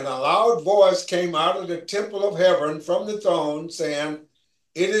 and a loud voice came out of the temple of heaven from the throne, saying,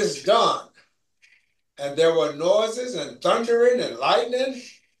 It is done. And there were noises and thundering and lightning,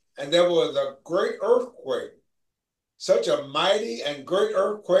 and there was a great earthquake, such a mighty and great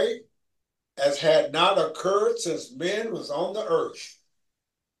earthquake as had not occurred since man was on the earth.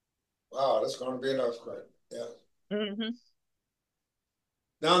 Wow, that's going to be an earthquake. Yeah. Mm-hmm.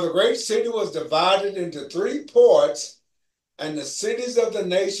 Now the great city was divided into three parts, and the cities of the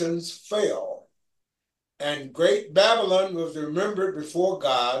nations fell. And great Babylon was remembered before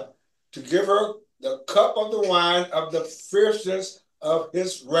God to give her the cup of the wine of the fierceness of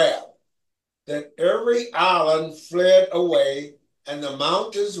his wrath. Then every island fled away, and the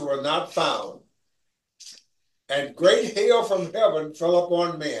mountains were not found. And great hail from heaven fell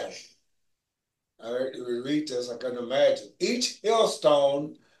upon men. I read this, I can imagine. Each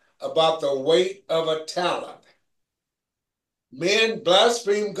hailstone about the weight of a talent. Men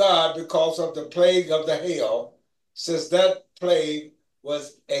blasphemed God because of the plague of the hail, since that plague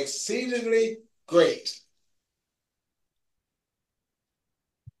was exceedingly great.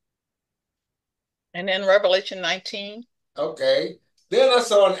 And then Revelation 19. Okay. Then I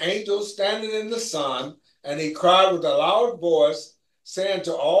saw an angel standing in the sun, and he cried with a loud voice, saying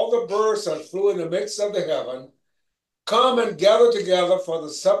to all the birds that flew in the midst of the heaven, Come and gather together for the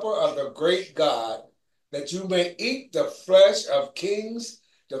supper of the great God, that you may eat the flesh of kings,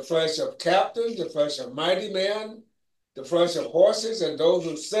 the flesh of captains, the flesh of mighty men, the flesh of horses and those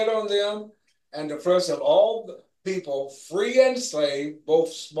who sit on them, and the flesh of all the people, free and slave,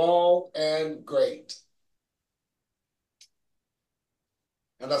 both small and great.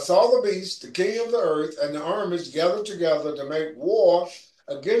 And I saw the beast, the king of the earth, and the armies gathered together to make war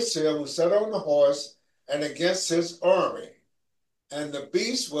against him who sat on the horse and against his army. And the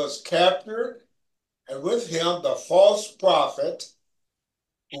beast was captured, and with him the false prophet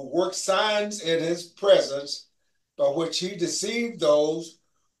who worked signs in his presence, by which he deceived those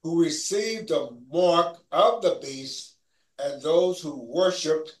who received the mark of the beast and those who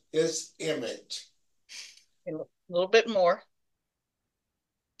worshiped his image. A little bit more.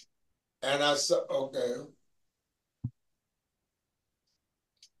 And I saw, okay.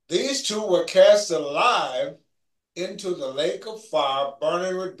 These two were cast alive into the lake of fire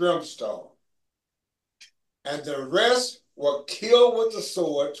burning with brimstone. And the rest were killed with the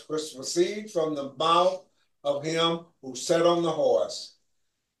sword which proceeded from the mouth of him who sat on the horse.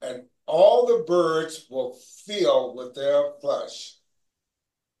 And all the birds were filled with their flesh.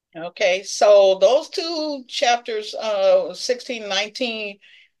 Okay, so those two chapters, 16, 19,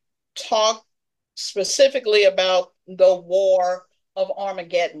 talk specifically about the war of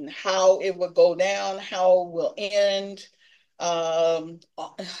Armageddon, how it would go down, how it will end. I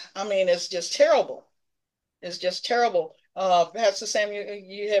mean, it's just terrible. It's just terrible. Pastor Sam,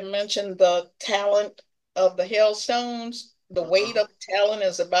 you had mentioned the talent of the hailstones. The weight Uh-huh. of the talent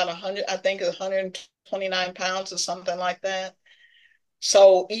is about 100, I think it's 129 pounds or something like that.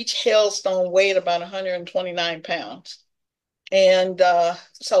 So each hailstone weighed about 129 pounds. And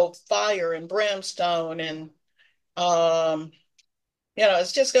so fire and brimstone and um,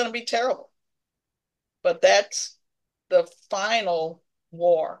 it's just going to be terrible. But that's the final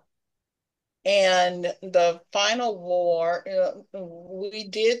war. And the final war, we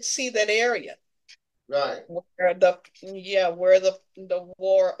did see that area Right. where the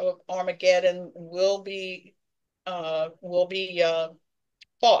war of Armageddon will be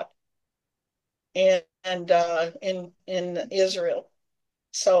fought and in Israel.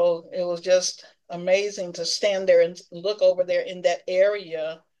 So it was just amazing to stand there and look over there in that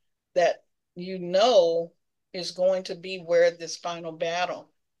area that is going to be where this final battle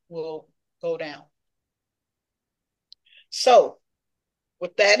will go down. So,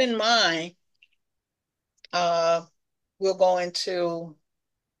 with that in mind, uh, we'll go into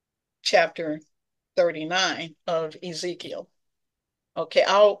chapter 39 of Ezekiel. Okay,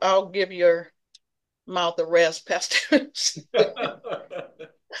 I'll give your mouth a rest, Pastor.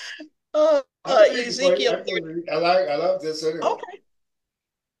 Ezekiel I can 30. read. I love this anyway. Okay,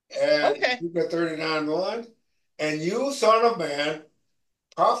 And okay. Ezekiel 39:1. And you, son of man,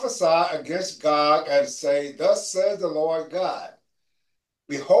 prophesy against God and say, Thus says the Lord God.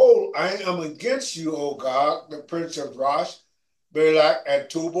 Behold, I am against you, O God, the prince of Rosh, Balak, and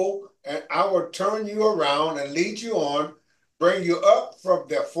Tubal, and I will turn you around and lead you on, bring you up from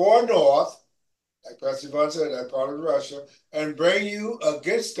the far north, like Pastor Yvonne said, that part of Russia, and bring you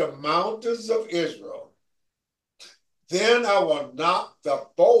against the mountains of Israel. Then I will knock the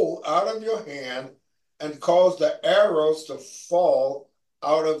bow out of your hand and cause the arrows to fall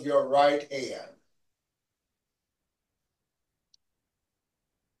out of your right hand.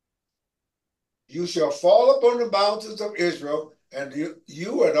 You shall fall upon the mountains of Israel, and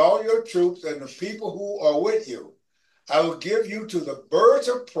you and all your troops and the people who are with you. I will give you to the birds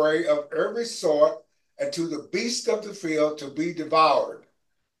of prey of every sort and to the beasts of the field to be devoured.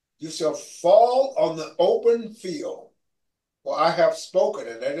 You shall fall on the open field. Well, I have spoken,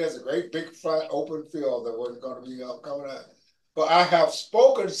 and that is a great big flat open field that we're going to be coming at. For I have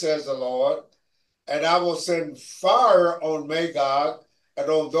spoken, says the Lord, and I will send fire on Magog and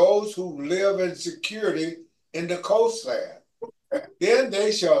on those who live in security in the coastland. Then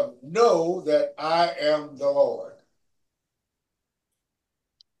they shall know that I am the Lord.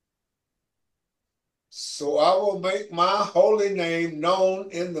 So I will make my holy name known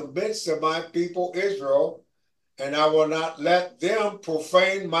in the midst of my people Israel, and I will not let them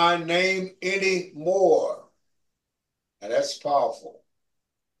profane my name any more. And that's powerful.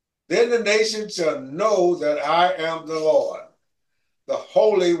 Then the nations shall know that I am the Lord, the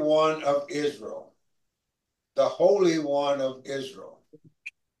Holy One of Israel. The Holy One of Israel.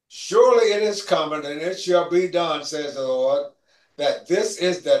 Surely it is coming, and it shall be done, says the Lord, that this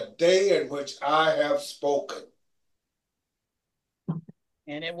is the day in which I have spoken.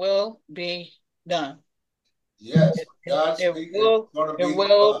 And it will be done. Yes, It, it, God it speaks, it's will going to it be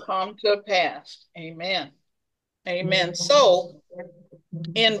will done. come to pass. Amen. Amen. So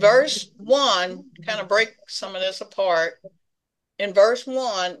in verse 1, kind of break some of this apart. In verse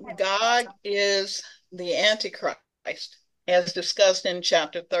 1, God is the Antichrist, as discussed in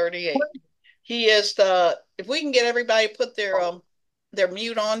chapter 38. He is if we can get everybody to put their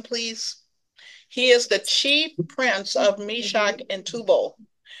mute on, please. He is the chief prince of Meshach and Tubal,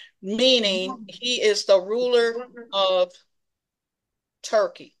 meaning he is the ruler of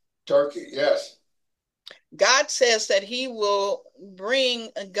Turkey. Turkey, yes. God says that he will bring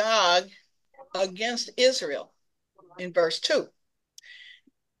Gog against Israel in verse 2.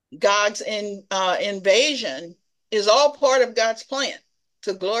 God's invasion is all part of God's plan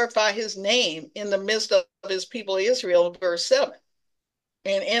to glorify his name in the midst of his people Israel, verse 7,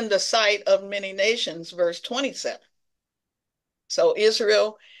 and in the sight of many nations, verse 27. So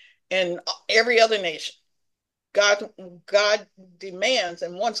Israel and every other nation, God, God demands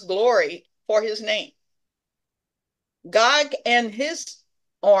and wants glory for his name. God and his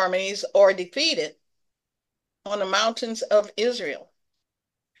armies are defeated on the mountains of Israel.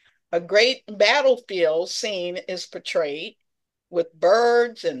 A great battlefield scene is portrayed with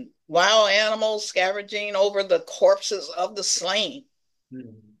birds and wild animals scavenging over the corpses of the slain.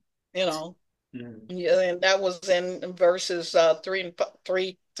 you know. Yeah, and that was in verses 3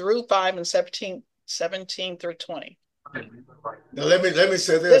 through 5 and 17 through 20. Now let me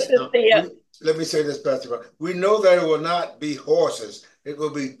say This this. is the Let me say this, Pastor Ron. We know that it will not be horses. It will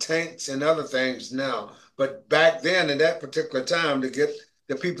be tanks and other things now. But back then, in that particular time, to get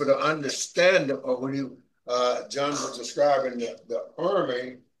the people to understand, or when John was describing the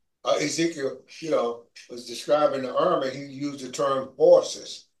army, Ezekiel, was describing the army, he used the term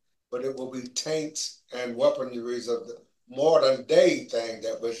horses, but it will be tanks and weaponries of the modern day thing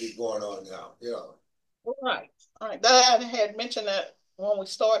that would be going on now. right, right. I had mentioned that when we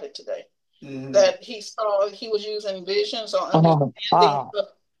started today, Mm-hmm. that he was using visions or Oh, understanding wow.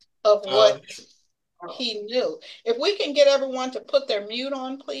 of Uh, what he knew. If we can get everyone to put their mute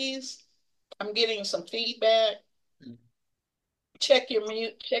on, please. I'm getting some feedback. Check your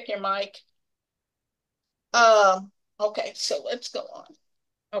mute, check your mic. Okay, so let's go on.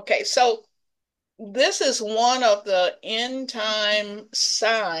 Okay, so this is one of the end time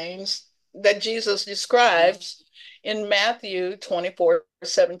signs that Jesus describes in Matthew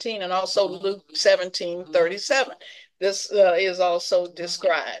 24:17 and also Luke 17:37. This is also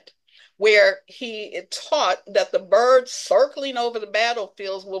described where he taught that the birds circling over the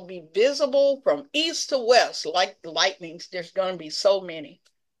battlefields will be visible from east to west like lightnings. There's going to be so many,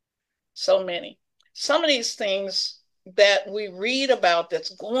 so many. Some of these things that we read about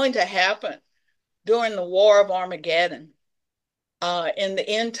that's going to happen during the War of Armageddon, in the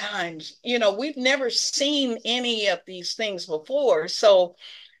end times. We've never seen any of these things before. So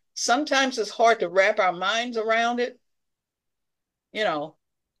sometimes it's hard to wrap our minds around it, you know,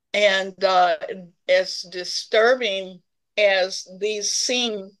 and as disturbing as these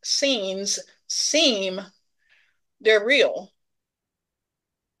scenes seem, they're real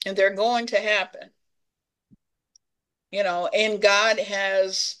and they're going to happen, and God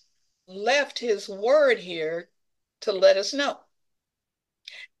has left his word here to let us know.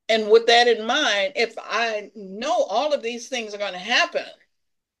 And with that in mind, if I know all of these things are going to happen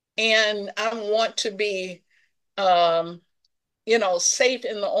and I want to be, safe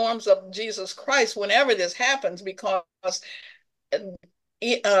in the arms of Jesus Christ whenever this happens, because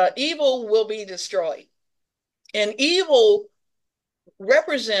evil will be destroyed. And evil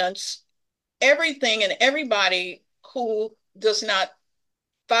represents everything and everybody who does not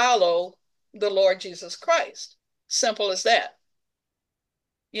follow the Lord Jesus Christ. Simple as that.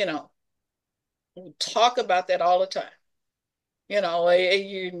 We talk about that all the time. You're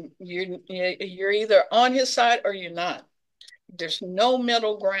either on his side or you're not. There's no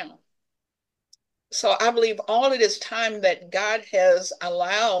middle ground. So I believe all of this time that God has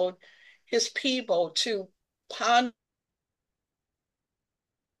allowed his people to ponder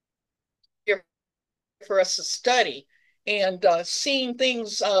for us to study and seeing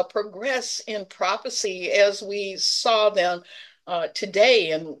things progress in prophecy as we saw them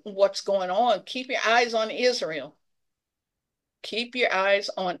today and what's going on. Keep your eyes on Israel. Keep your eyes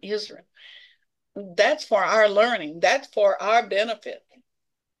on Israel. That's for our learning. That's for our benefit.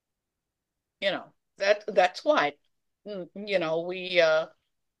 That's why, we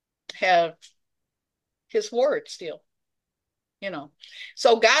have his word still, you know.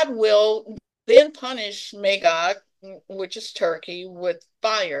 So God will then punish Magog, which is Turkey, with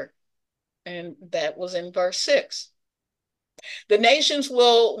fire. And that was in verse 6. The nations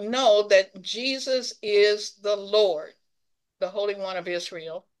will know that Jesus is the Lord, the Holy One of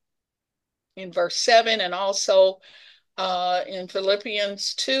Israel, in verse 7, and also in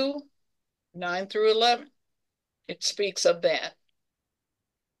Philippians 2:9-11. It speaks of that.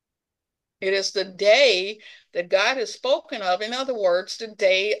 It is the day that God has spoken of. In other words, the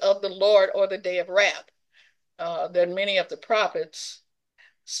day of the Lord, or the day of wrath, that many of the prophets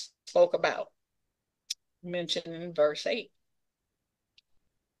spoke about, mentioned in verse 8.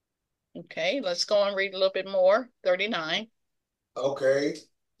 Okay, let's go and read a little bit more. 39. Okay.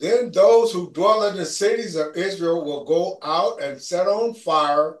 Then those who dwell in the cities of Israel will go out and set on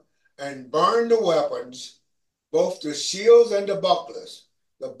fire and burn the weapons, both the shields and the bucklers,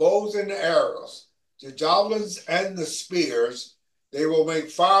 the bows and the arrows, the javelins and the spears. They will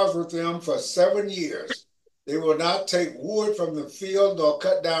make fires with them for 7 years. They will not take wood from the field nor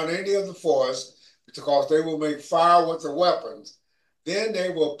cut down any of the forest, because they will make fire with the weapons. Then they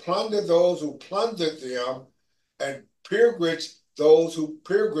will plunder those who plundered them and pillage those who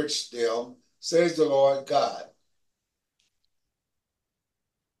pillaged them, says the Lord God.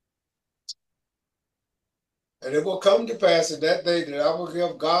 And it will come to pass in that day that I will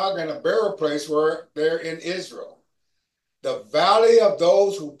give Gog and a burial place where they're in Israel, the valley of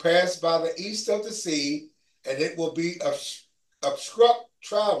those who pass by the east of the sea, and it will be obstruct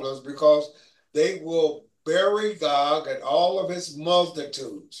travelers, because they will bury Gog and all of his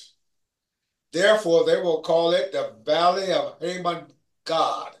multitudes. Therefore, they will call it the Valley of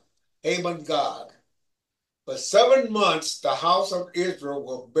God, Haman God. For 7 months, the house of Israel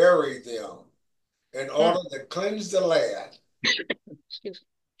will bury them in order to cleanse the land.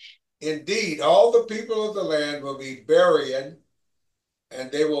 Indeed, all the people of the land will be burying,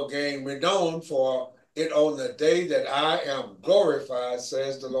 and they will gain renown for it on the day that I am glorified,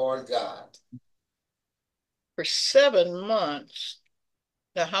 says the Lord God. For 7 months,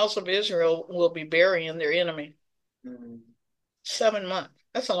 the house of Israel will be burying their enemy. 7 months.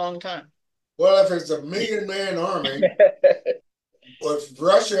 That's a long time. Well, if it's a million-man army, if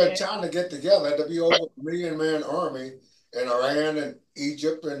Russia and China get together, it'll be over a million-man army, and Iran and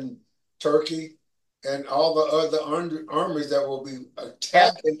Egypt and Turkey and all the other armies that will be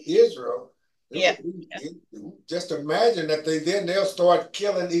attacking Israel. Yeah. Just imagine that they'll start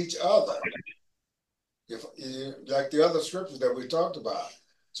killing each other, if like the other scriptures that we talked about.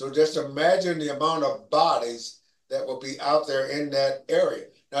 So just imagine the amount of bodies that will be out there in that area.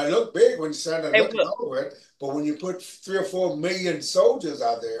 Now, it looked big when you started looking over it, but when you put 3 or 4 million soldiers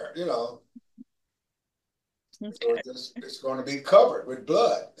out there, so it's going to be covered with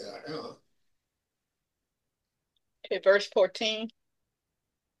blood. Okay, verse 14.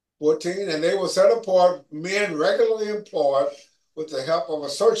 14, and they will set apart men regularly employed with the help of a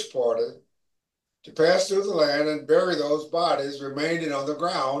search party to pass through the land and bury those bodies remaining on the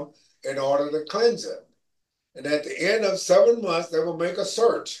ground in order to cleanse it. And at the end of 7 months, they will make a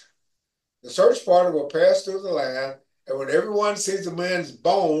search. The search party will pass through the land, and when everyone sees the man's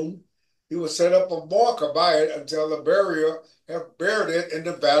bone, he will set up a marker by it until the burier have buried it in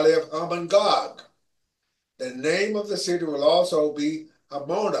the valley of Haman Gog. The name of the city will also be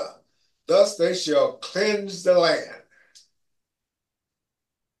Hamona. Thus they shall cleanse the land.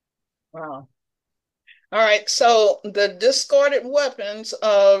 Wow. All right, so the discarded weapons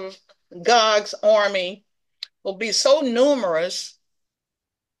of Gog's army will be so numerous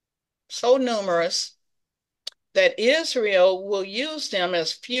that Israel will use them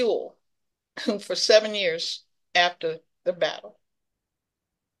as fuel for 7 years after the battle.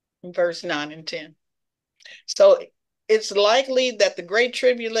 In verse 9 and 10. So it's likely that the Great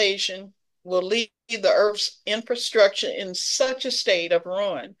Tribulation will leave the earth's infrastructure in such a state of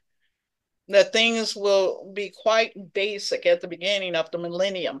ruin that things will be quite basic at the beginning of the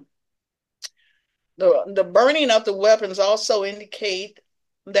millennium. The burning of the weapons also indicate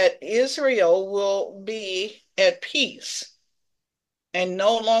that Israel will be at peace and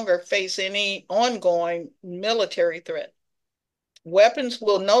no longer face any ongoing military threat. Weapons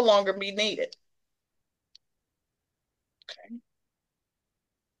will no longer be needed.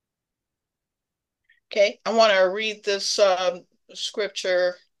 Okay, I want to read this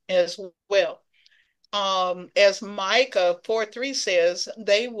scripture as well. As Micah 4:3 says,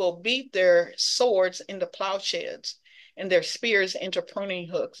 they will beat their swords into plowshares and their spears into pruning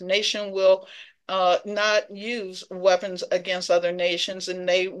hooks. Nation will not use weapons against other nations, and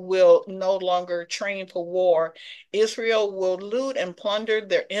they will no longer train for war. Israel will loot and plunder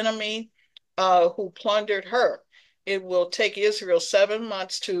their enemy who plundered her. It will take Israel 7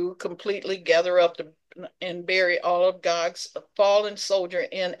 months to completely gather up and bury all of Gog's fallen soldier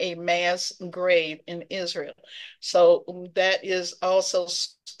in a mass grave in Israel. So that is also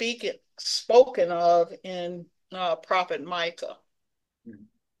spoken of in Prophet Micah.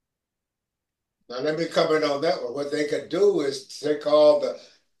 Now let me comment on that one. What they could do is take all the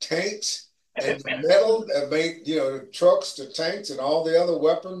tanks and the metal and make, the trucks, the tanks, and all the other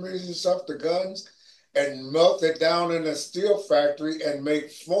weaponry and stuff, the guns, and melt it down in a steel factory and make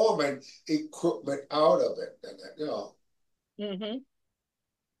farming equipment out of it. Mm-hmm.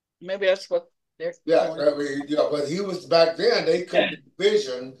 Maybe that's what they're doing. I mean, but he was back then, they couldn't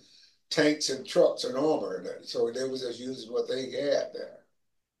envision tanks and trucks and armor. So they was just using what they had there.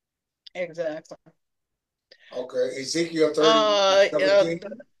 Exactly. Okay, Ezekiel 30,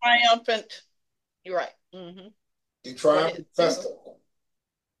 triumphant. You're right. Mm-hmm. The triumphant festival.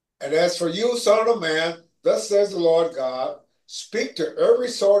 And as for you, son of man, thus says the Lord God, speak to every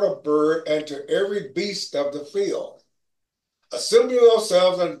sort of bird and to every beast of the field. Assemble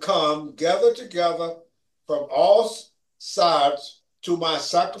yourselves and come, gather together from all sides to my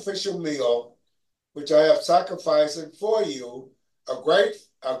sacrificial meal, which I have sacrificed for you, a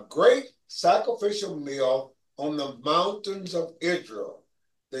great sacrificial meal on the mountains of Israel,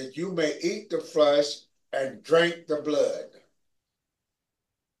 that you may eat the flesh and drink the blood.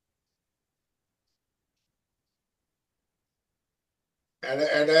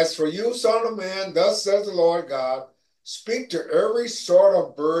 And as for you, son of man, thus says the Lord God, Speak to every sort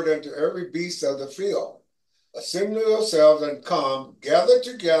of bird and to every beast of the field. Assemble yourselves and come, gather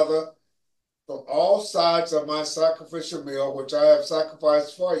together from all sides of my sacrificial meal, which I have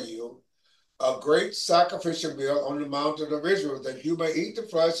sacrificed for you, a great sacrificial meal on the mountain of Israel, that you may eat the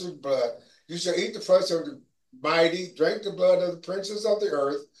flesh and blood. You shall eat the flesh of the mighty, drink the blood of the princes of the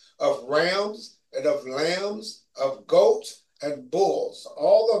earth, of rams and of lambs, of goats and bulls,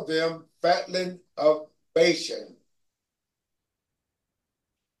 all of them fatling of Bashan.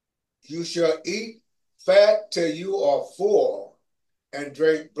 You shall eat fat till you are full, and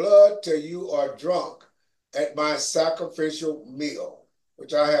drink blood till you are drunk at my sacrificial meal,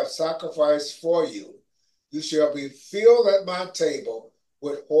 which I have sacrificed for you. You shall be filled at my table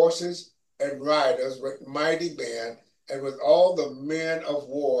with horses and riders, with mighty men, and with all the men of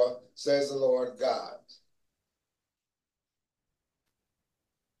war, says the Lord God.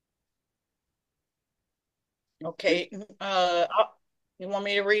 Okay. You want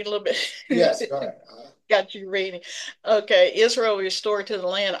me to read a little bit? Yes, go ahead. Got you reading. Okay. Israel restored to the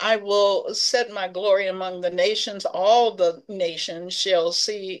land. I will set my glory among the nations. All the nations shall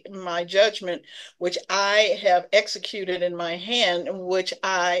see my judgment, which I have executed in my hand, which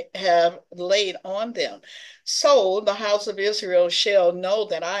I have laid on them. So the house of Israel shall know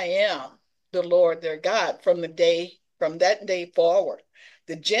that I am the Lord their God from that day forward.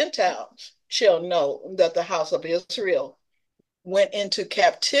 The Gentiles shall know that the house of Israel went into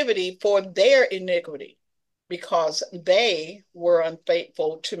captivity for their iniquity, because they were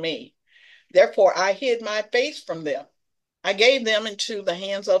unfaithful to me. Therefore, I hid my face from them. I gave them into the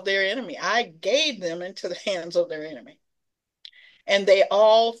hands of their enemy. I gave them into the hands of their enemy. And they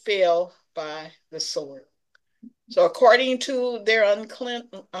all fell by the sword. So, according to their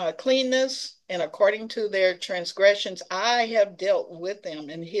uncleanness and according to their transgressions, I have dealt with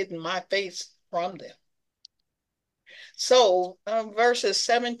them and hidden my face from them. So, verses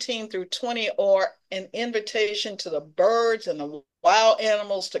 17 through 20 are an invitation to the birds and the wild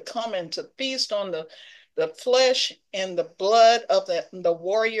animals to come and to feast on the flesh and the blood of the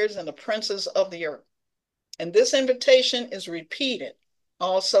warriors and the princes of the earth. And this invitation is repeated.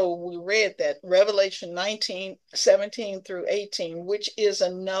 Also, we read that Revelation 19, 17 through 18, which is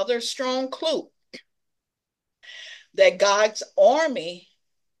another strong clue that God's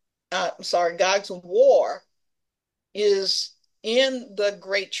war is in the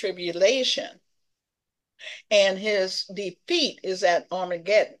Great Tribulation, and his defeat is at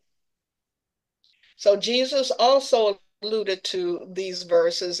Armageddon. So Jesus also alluded to these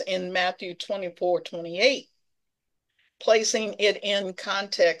verses in Matthew 24:28, placing it in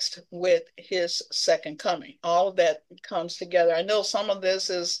context with his second coming. All of that comes together. I know some of this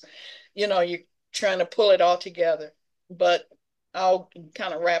is, you're trying to pull it all together, but I'll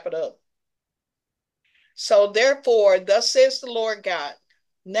kind of wrap it up. So therefore, thus says the Lord God,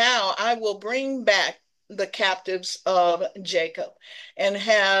 now I will bring back the captives of Jacob and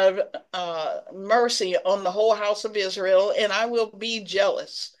have mercy on the whole house of Israel, and I will be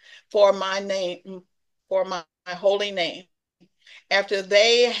jealous for my name, for my holy name, after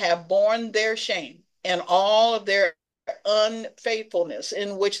they have borne their shame and all of their unfaithfulness,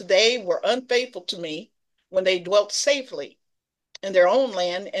 in which they were unfaithful to me when they dwelt safely in their own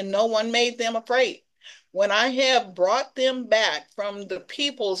land, and no one made them afraid. When I have brought them back from the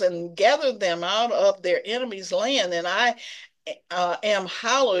peoples and gathered them out of their enemies' land, and I am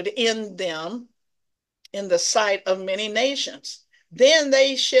hallowed in them in the sight of many nations, then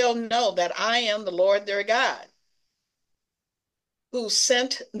they shall know that I am the Lord their God, who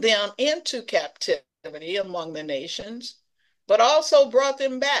sent them into captivity among the nations, but also brought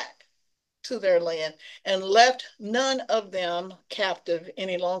them back to their land and left none of them captive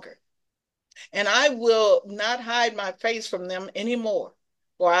any longer. And I will not hide my face from them any more,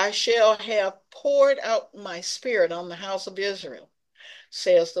 for I shall have poured out my spirit on the house of Israel,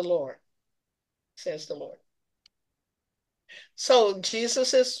 says the Lord, says the Lord. So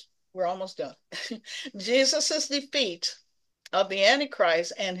we're almost done. Jesus's defeat of the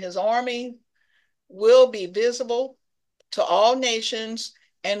Antichrist and his army will be visible to all nations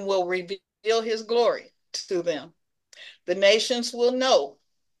and will reveal his glory to them. The nations will know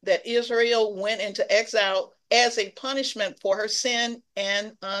that Israel went into exile as a punishment for her sin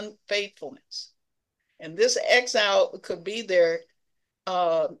and unfaithfulness. And this exile could be their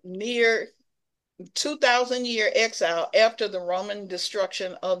near 2,000-year exile after the Roman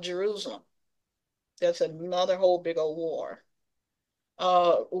destruction of Jerusalem. That's another whole big old war,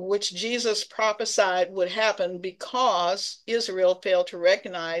 which Jesus prophesied would happen because Israel failed to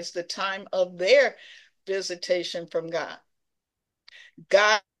recognize the time of their visitation from God.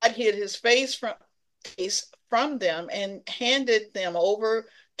 God hid his face from them and handed them over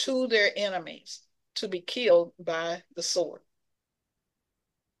to their enemies to be killed by the sword.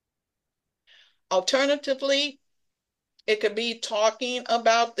 Alternatively, it could be talking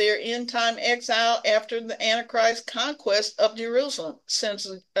about their end time exile after the Antichrist conquest of Jerusalem, since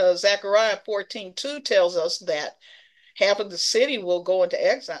Zechariah 14:2 tells us that half of the city will go into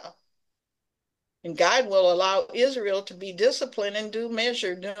exile. And God will allow Israel to be disciplined in due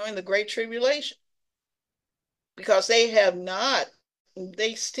measure during the Great Tribulation, because they have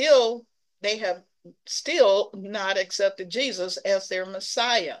still not accepted Jesus as their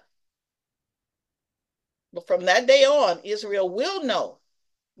Messiah. But from that day on, Israel will know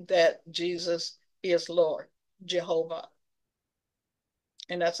that Jesus is Lord, Jehovah.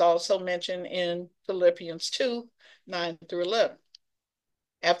 And that's also mentioned in Philippians 2:9-11.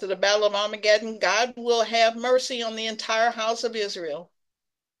 After the Battle of Armageddon, God will have mercy on the entire house of Israel,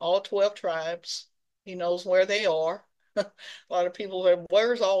 all 12 tribes. He knows where they are. A lot of people are,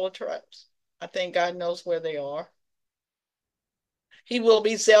 where's all the tribes? I think God knows where they are. He will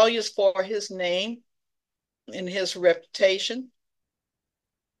be zealous for his name and his reputation.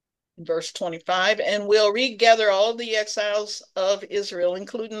 Verse 25, and will regather all the exiles of Israel,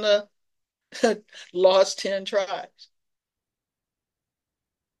 including the lost 10 tribes,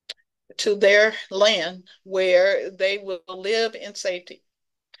 to their land where they will live in safety,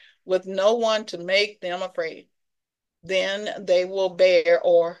 with no one to make them afraid. Then they will bear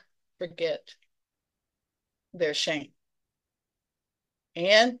or forget their shame.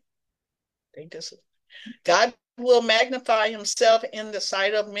 And God will magnify himself in the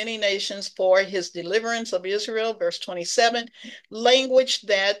sight of many nations for his deliverance of Israel. Verse 27, language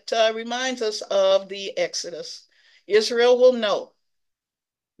that reminds us of the Exodus. Israel will know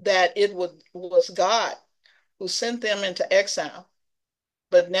that it was God who sent them into exile,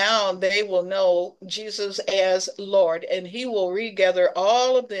 but now they will know Jesus as Lord, and he will regather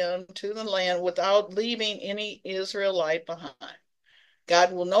all of them to the land without leaving any Israelite behind.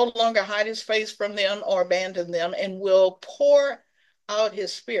 God will no longer hide his face from them or abandon them, and will pour out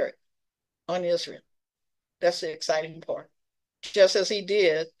his spirit on Israel. That's the exciting part. Just as he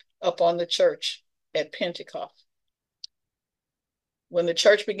did upon the church at Pentecost. When the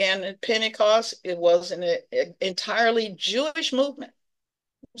church began at Pentecost, it was an entirely Jewish movement.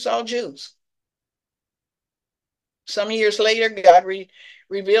 It was all Jews. Some years later, God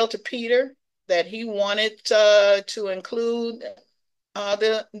revealed to Peter that he wanted to include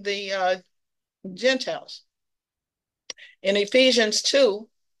the Gentiles. In Ephesians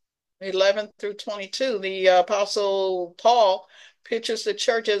 2:11-22, the Apostle Paul pictures the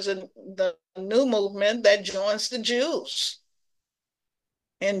church as the new movement that joins the Jews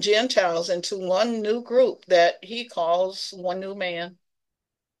and Gentiles into one new group that he calls one new man.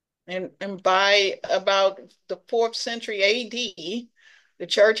 And by about the 4th century AD, the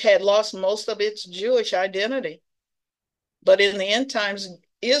church had lost most of its Jewish identity. But in the end times,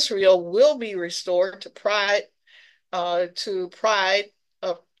 Israel will be restored to pride of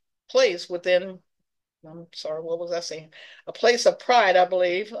place within, I'm sorry, what was I saying? A place of pride, I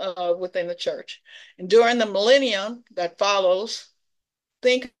believe, within the church. And during the millennium that follows,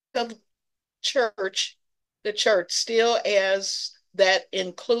 think of the church still as that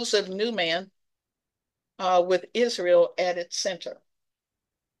inclusive new man with Israel at its center.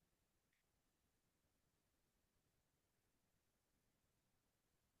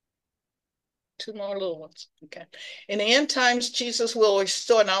 Two more little ones. Okay. In the end times, Jesus will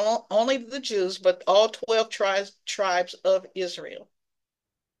restore not only the Jews, but all 12 tribes of Israel.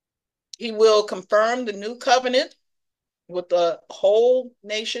 He will confirm the new covenant with the whole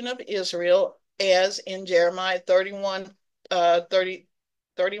nation of Israel, as in Jeremiah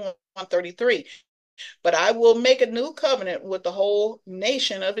 31:33. But I will make a new covenant with the whole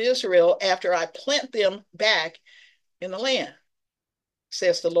nation of Israel after I plant them back in the land,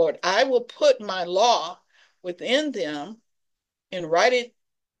 says the Lord. I will put my law within them and write it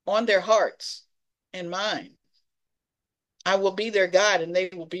on their hearts and minds. I will be their God and they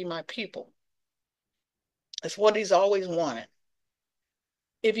will be my people. That's what he's always wanted.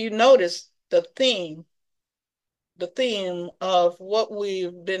 If you notice the theme of what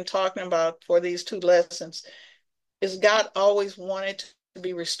we've been talking about for these 2 lessons is God always wanted to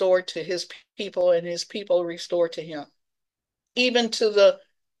be restored to his people and his people restored to him. Even to the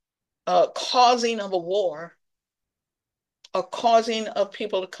causing of a war, or causing of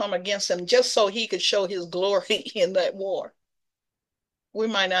people to come against him just so he could show his glory in that war. We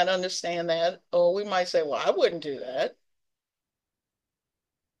might not understand that, or we might say, well, I wouldn't do that.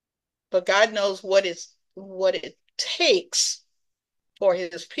 But God knows what it takes for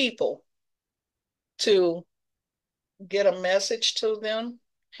his people to get a message to them,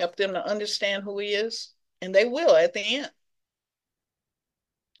 help them to understand who he is, and they will at the end.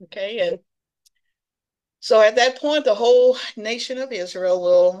 Okay, and so at that point, the whole nation of Israel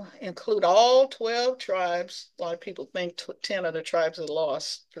will include all 12 tribes. A lot of people think 10 of the tribes are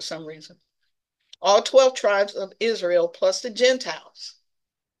lost for some reason. All 12 tribes of Israel plus the Gentiles.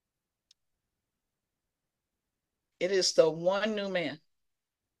 It is the one new man,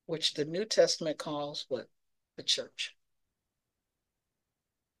 which the New Testament calls what? The church.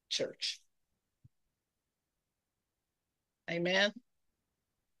 Church. Amen.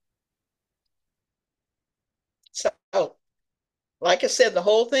 So, like I said, the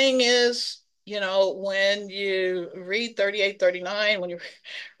whole thing is, when you read 38, 39, when you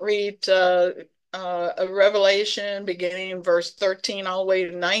read a Revelation beginning in verse 13 all the way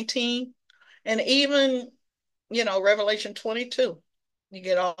to 19, and even, Revelation 22, you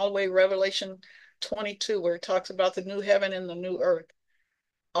get all the way Revelation 22, where it talks about the new heaven and the new earth.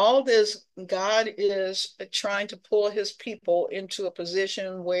 All this, God is trying to pull his people into a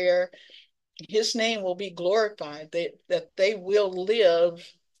position where his name will be glorified, that they will live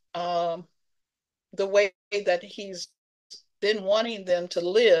um, the way that he's been wanting them to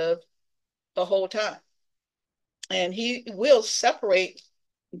live the whole time. And he will separate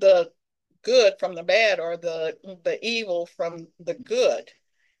the good from the bad, or the evil from the good.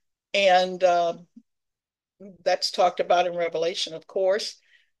 And that's talked about in Revelation, of course.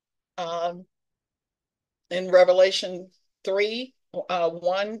 Um, in Revelation 3,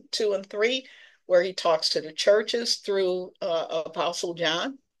 1, 2, and 3, where he talks to the churches through Apostle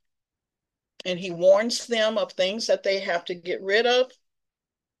John. And he warns them of things that they have to get rid of,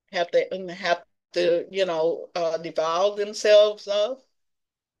 have to devour themselves of,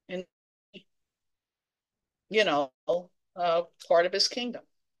 and you know, part of his kingdom.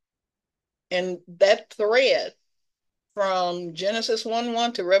 And that thread from Genesis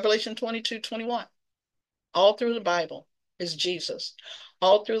 1:1 to Revelation 22:21, all through the Bible, is Jesus.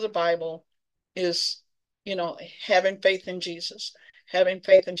 All through the Bible is, having faith in Jesus,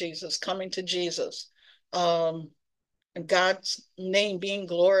 coming to Jesus, and God's name being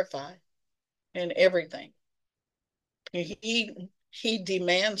glorified in everything. He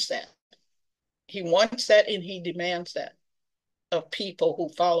demands that. He wants that, and he demands that of people who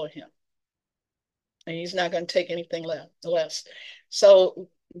follow him. And he's not going to take anything less. So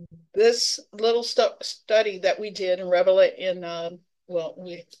this little study that we did in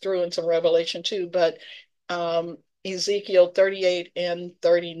we threw in some Revelation too, but Ezekiel 38 and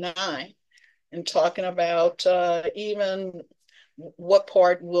 39, and talking about even what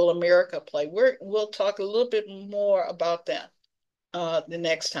part will America play. We'll talk a little bit more about that the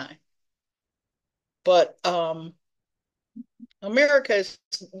next time. But America is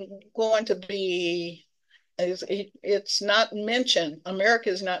going to be, it's not mentioned, America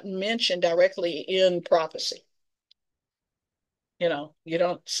is not mentioned directly in prophecy. You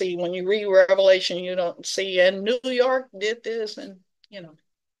don't see, when you read Revelation, you don't see, and New York did this, and,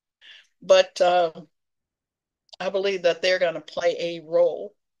 but I believe that they're going to play a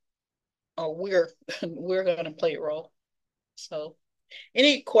role, or we're going to play a role. So,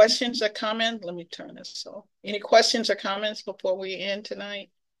 any questions or comments? Let me turn this off. Any questions or comments before we end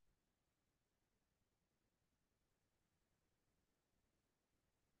tonight?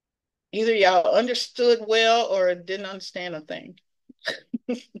 Either y'all understood well or didn't understand a thing.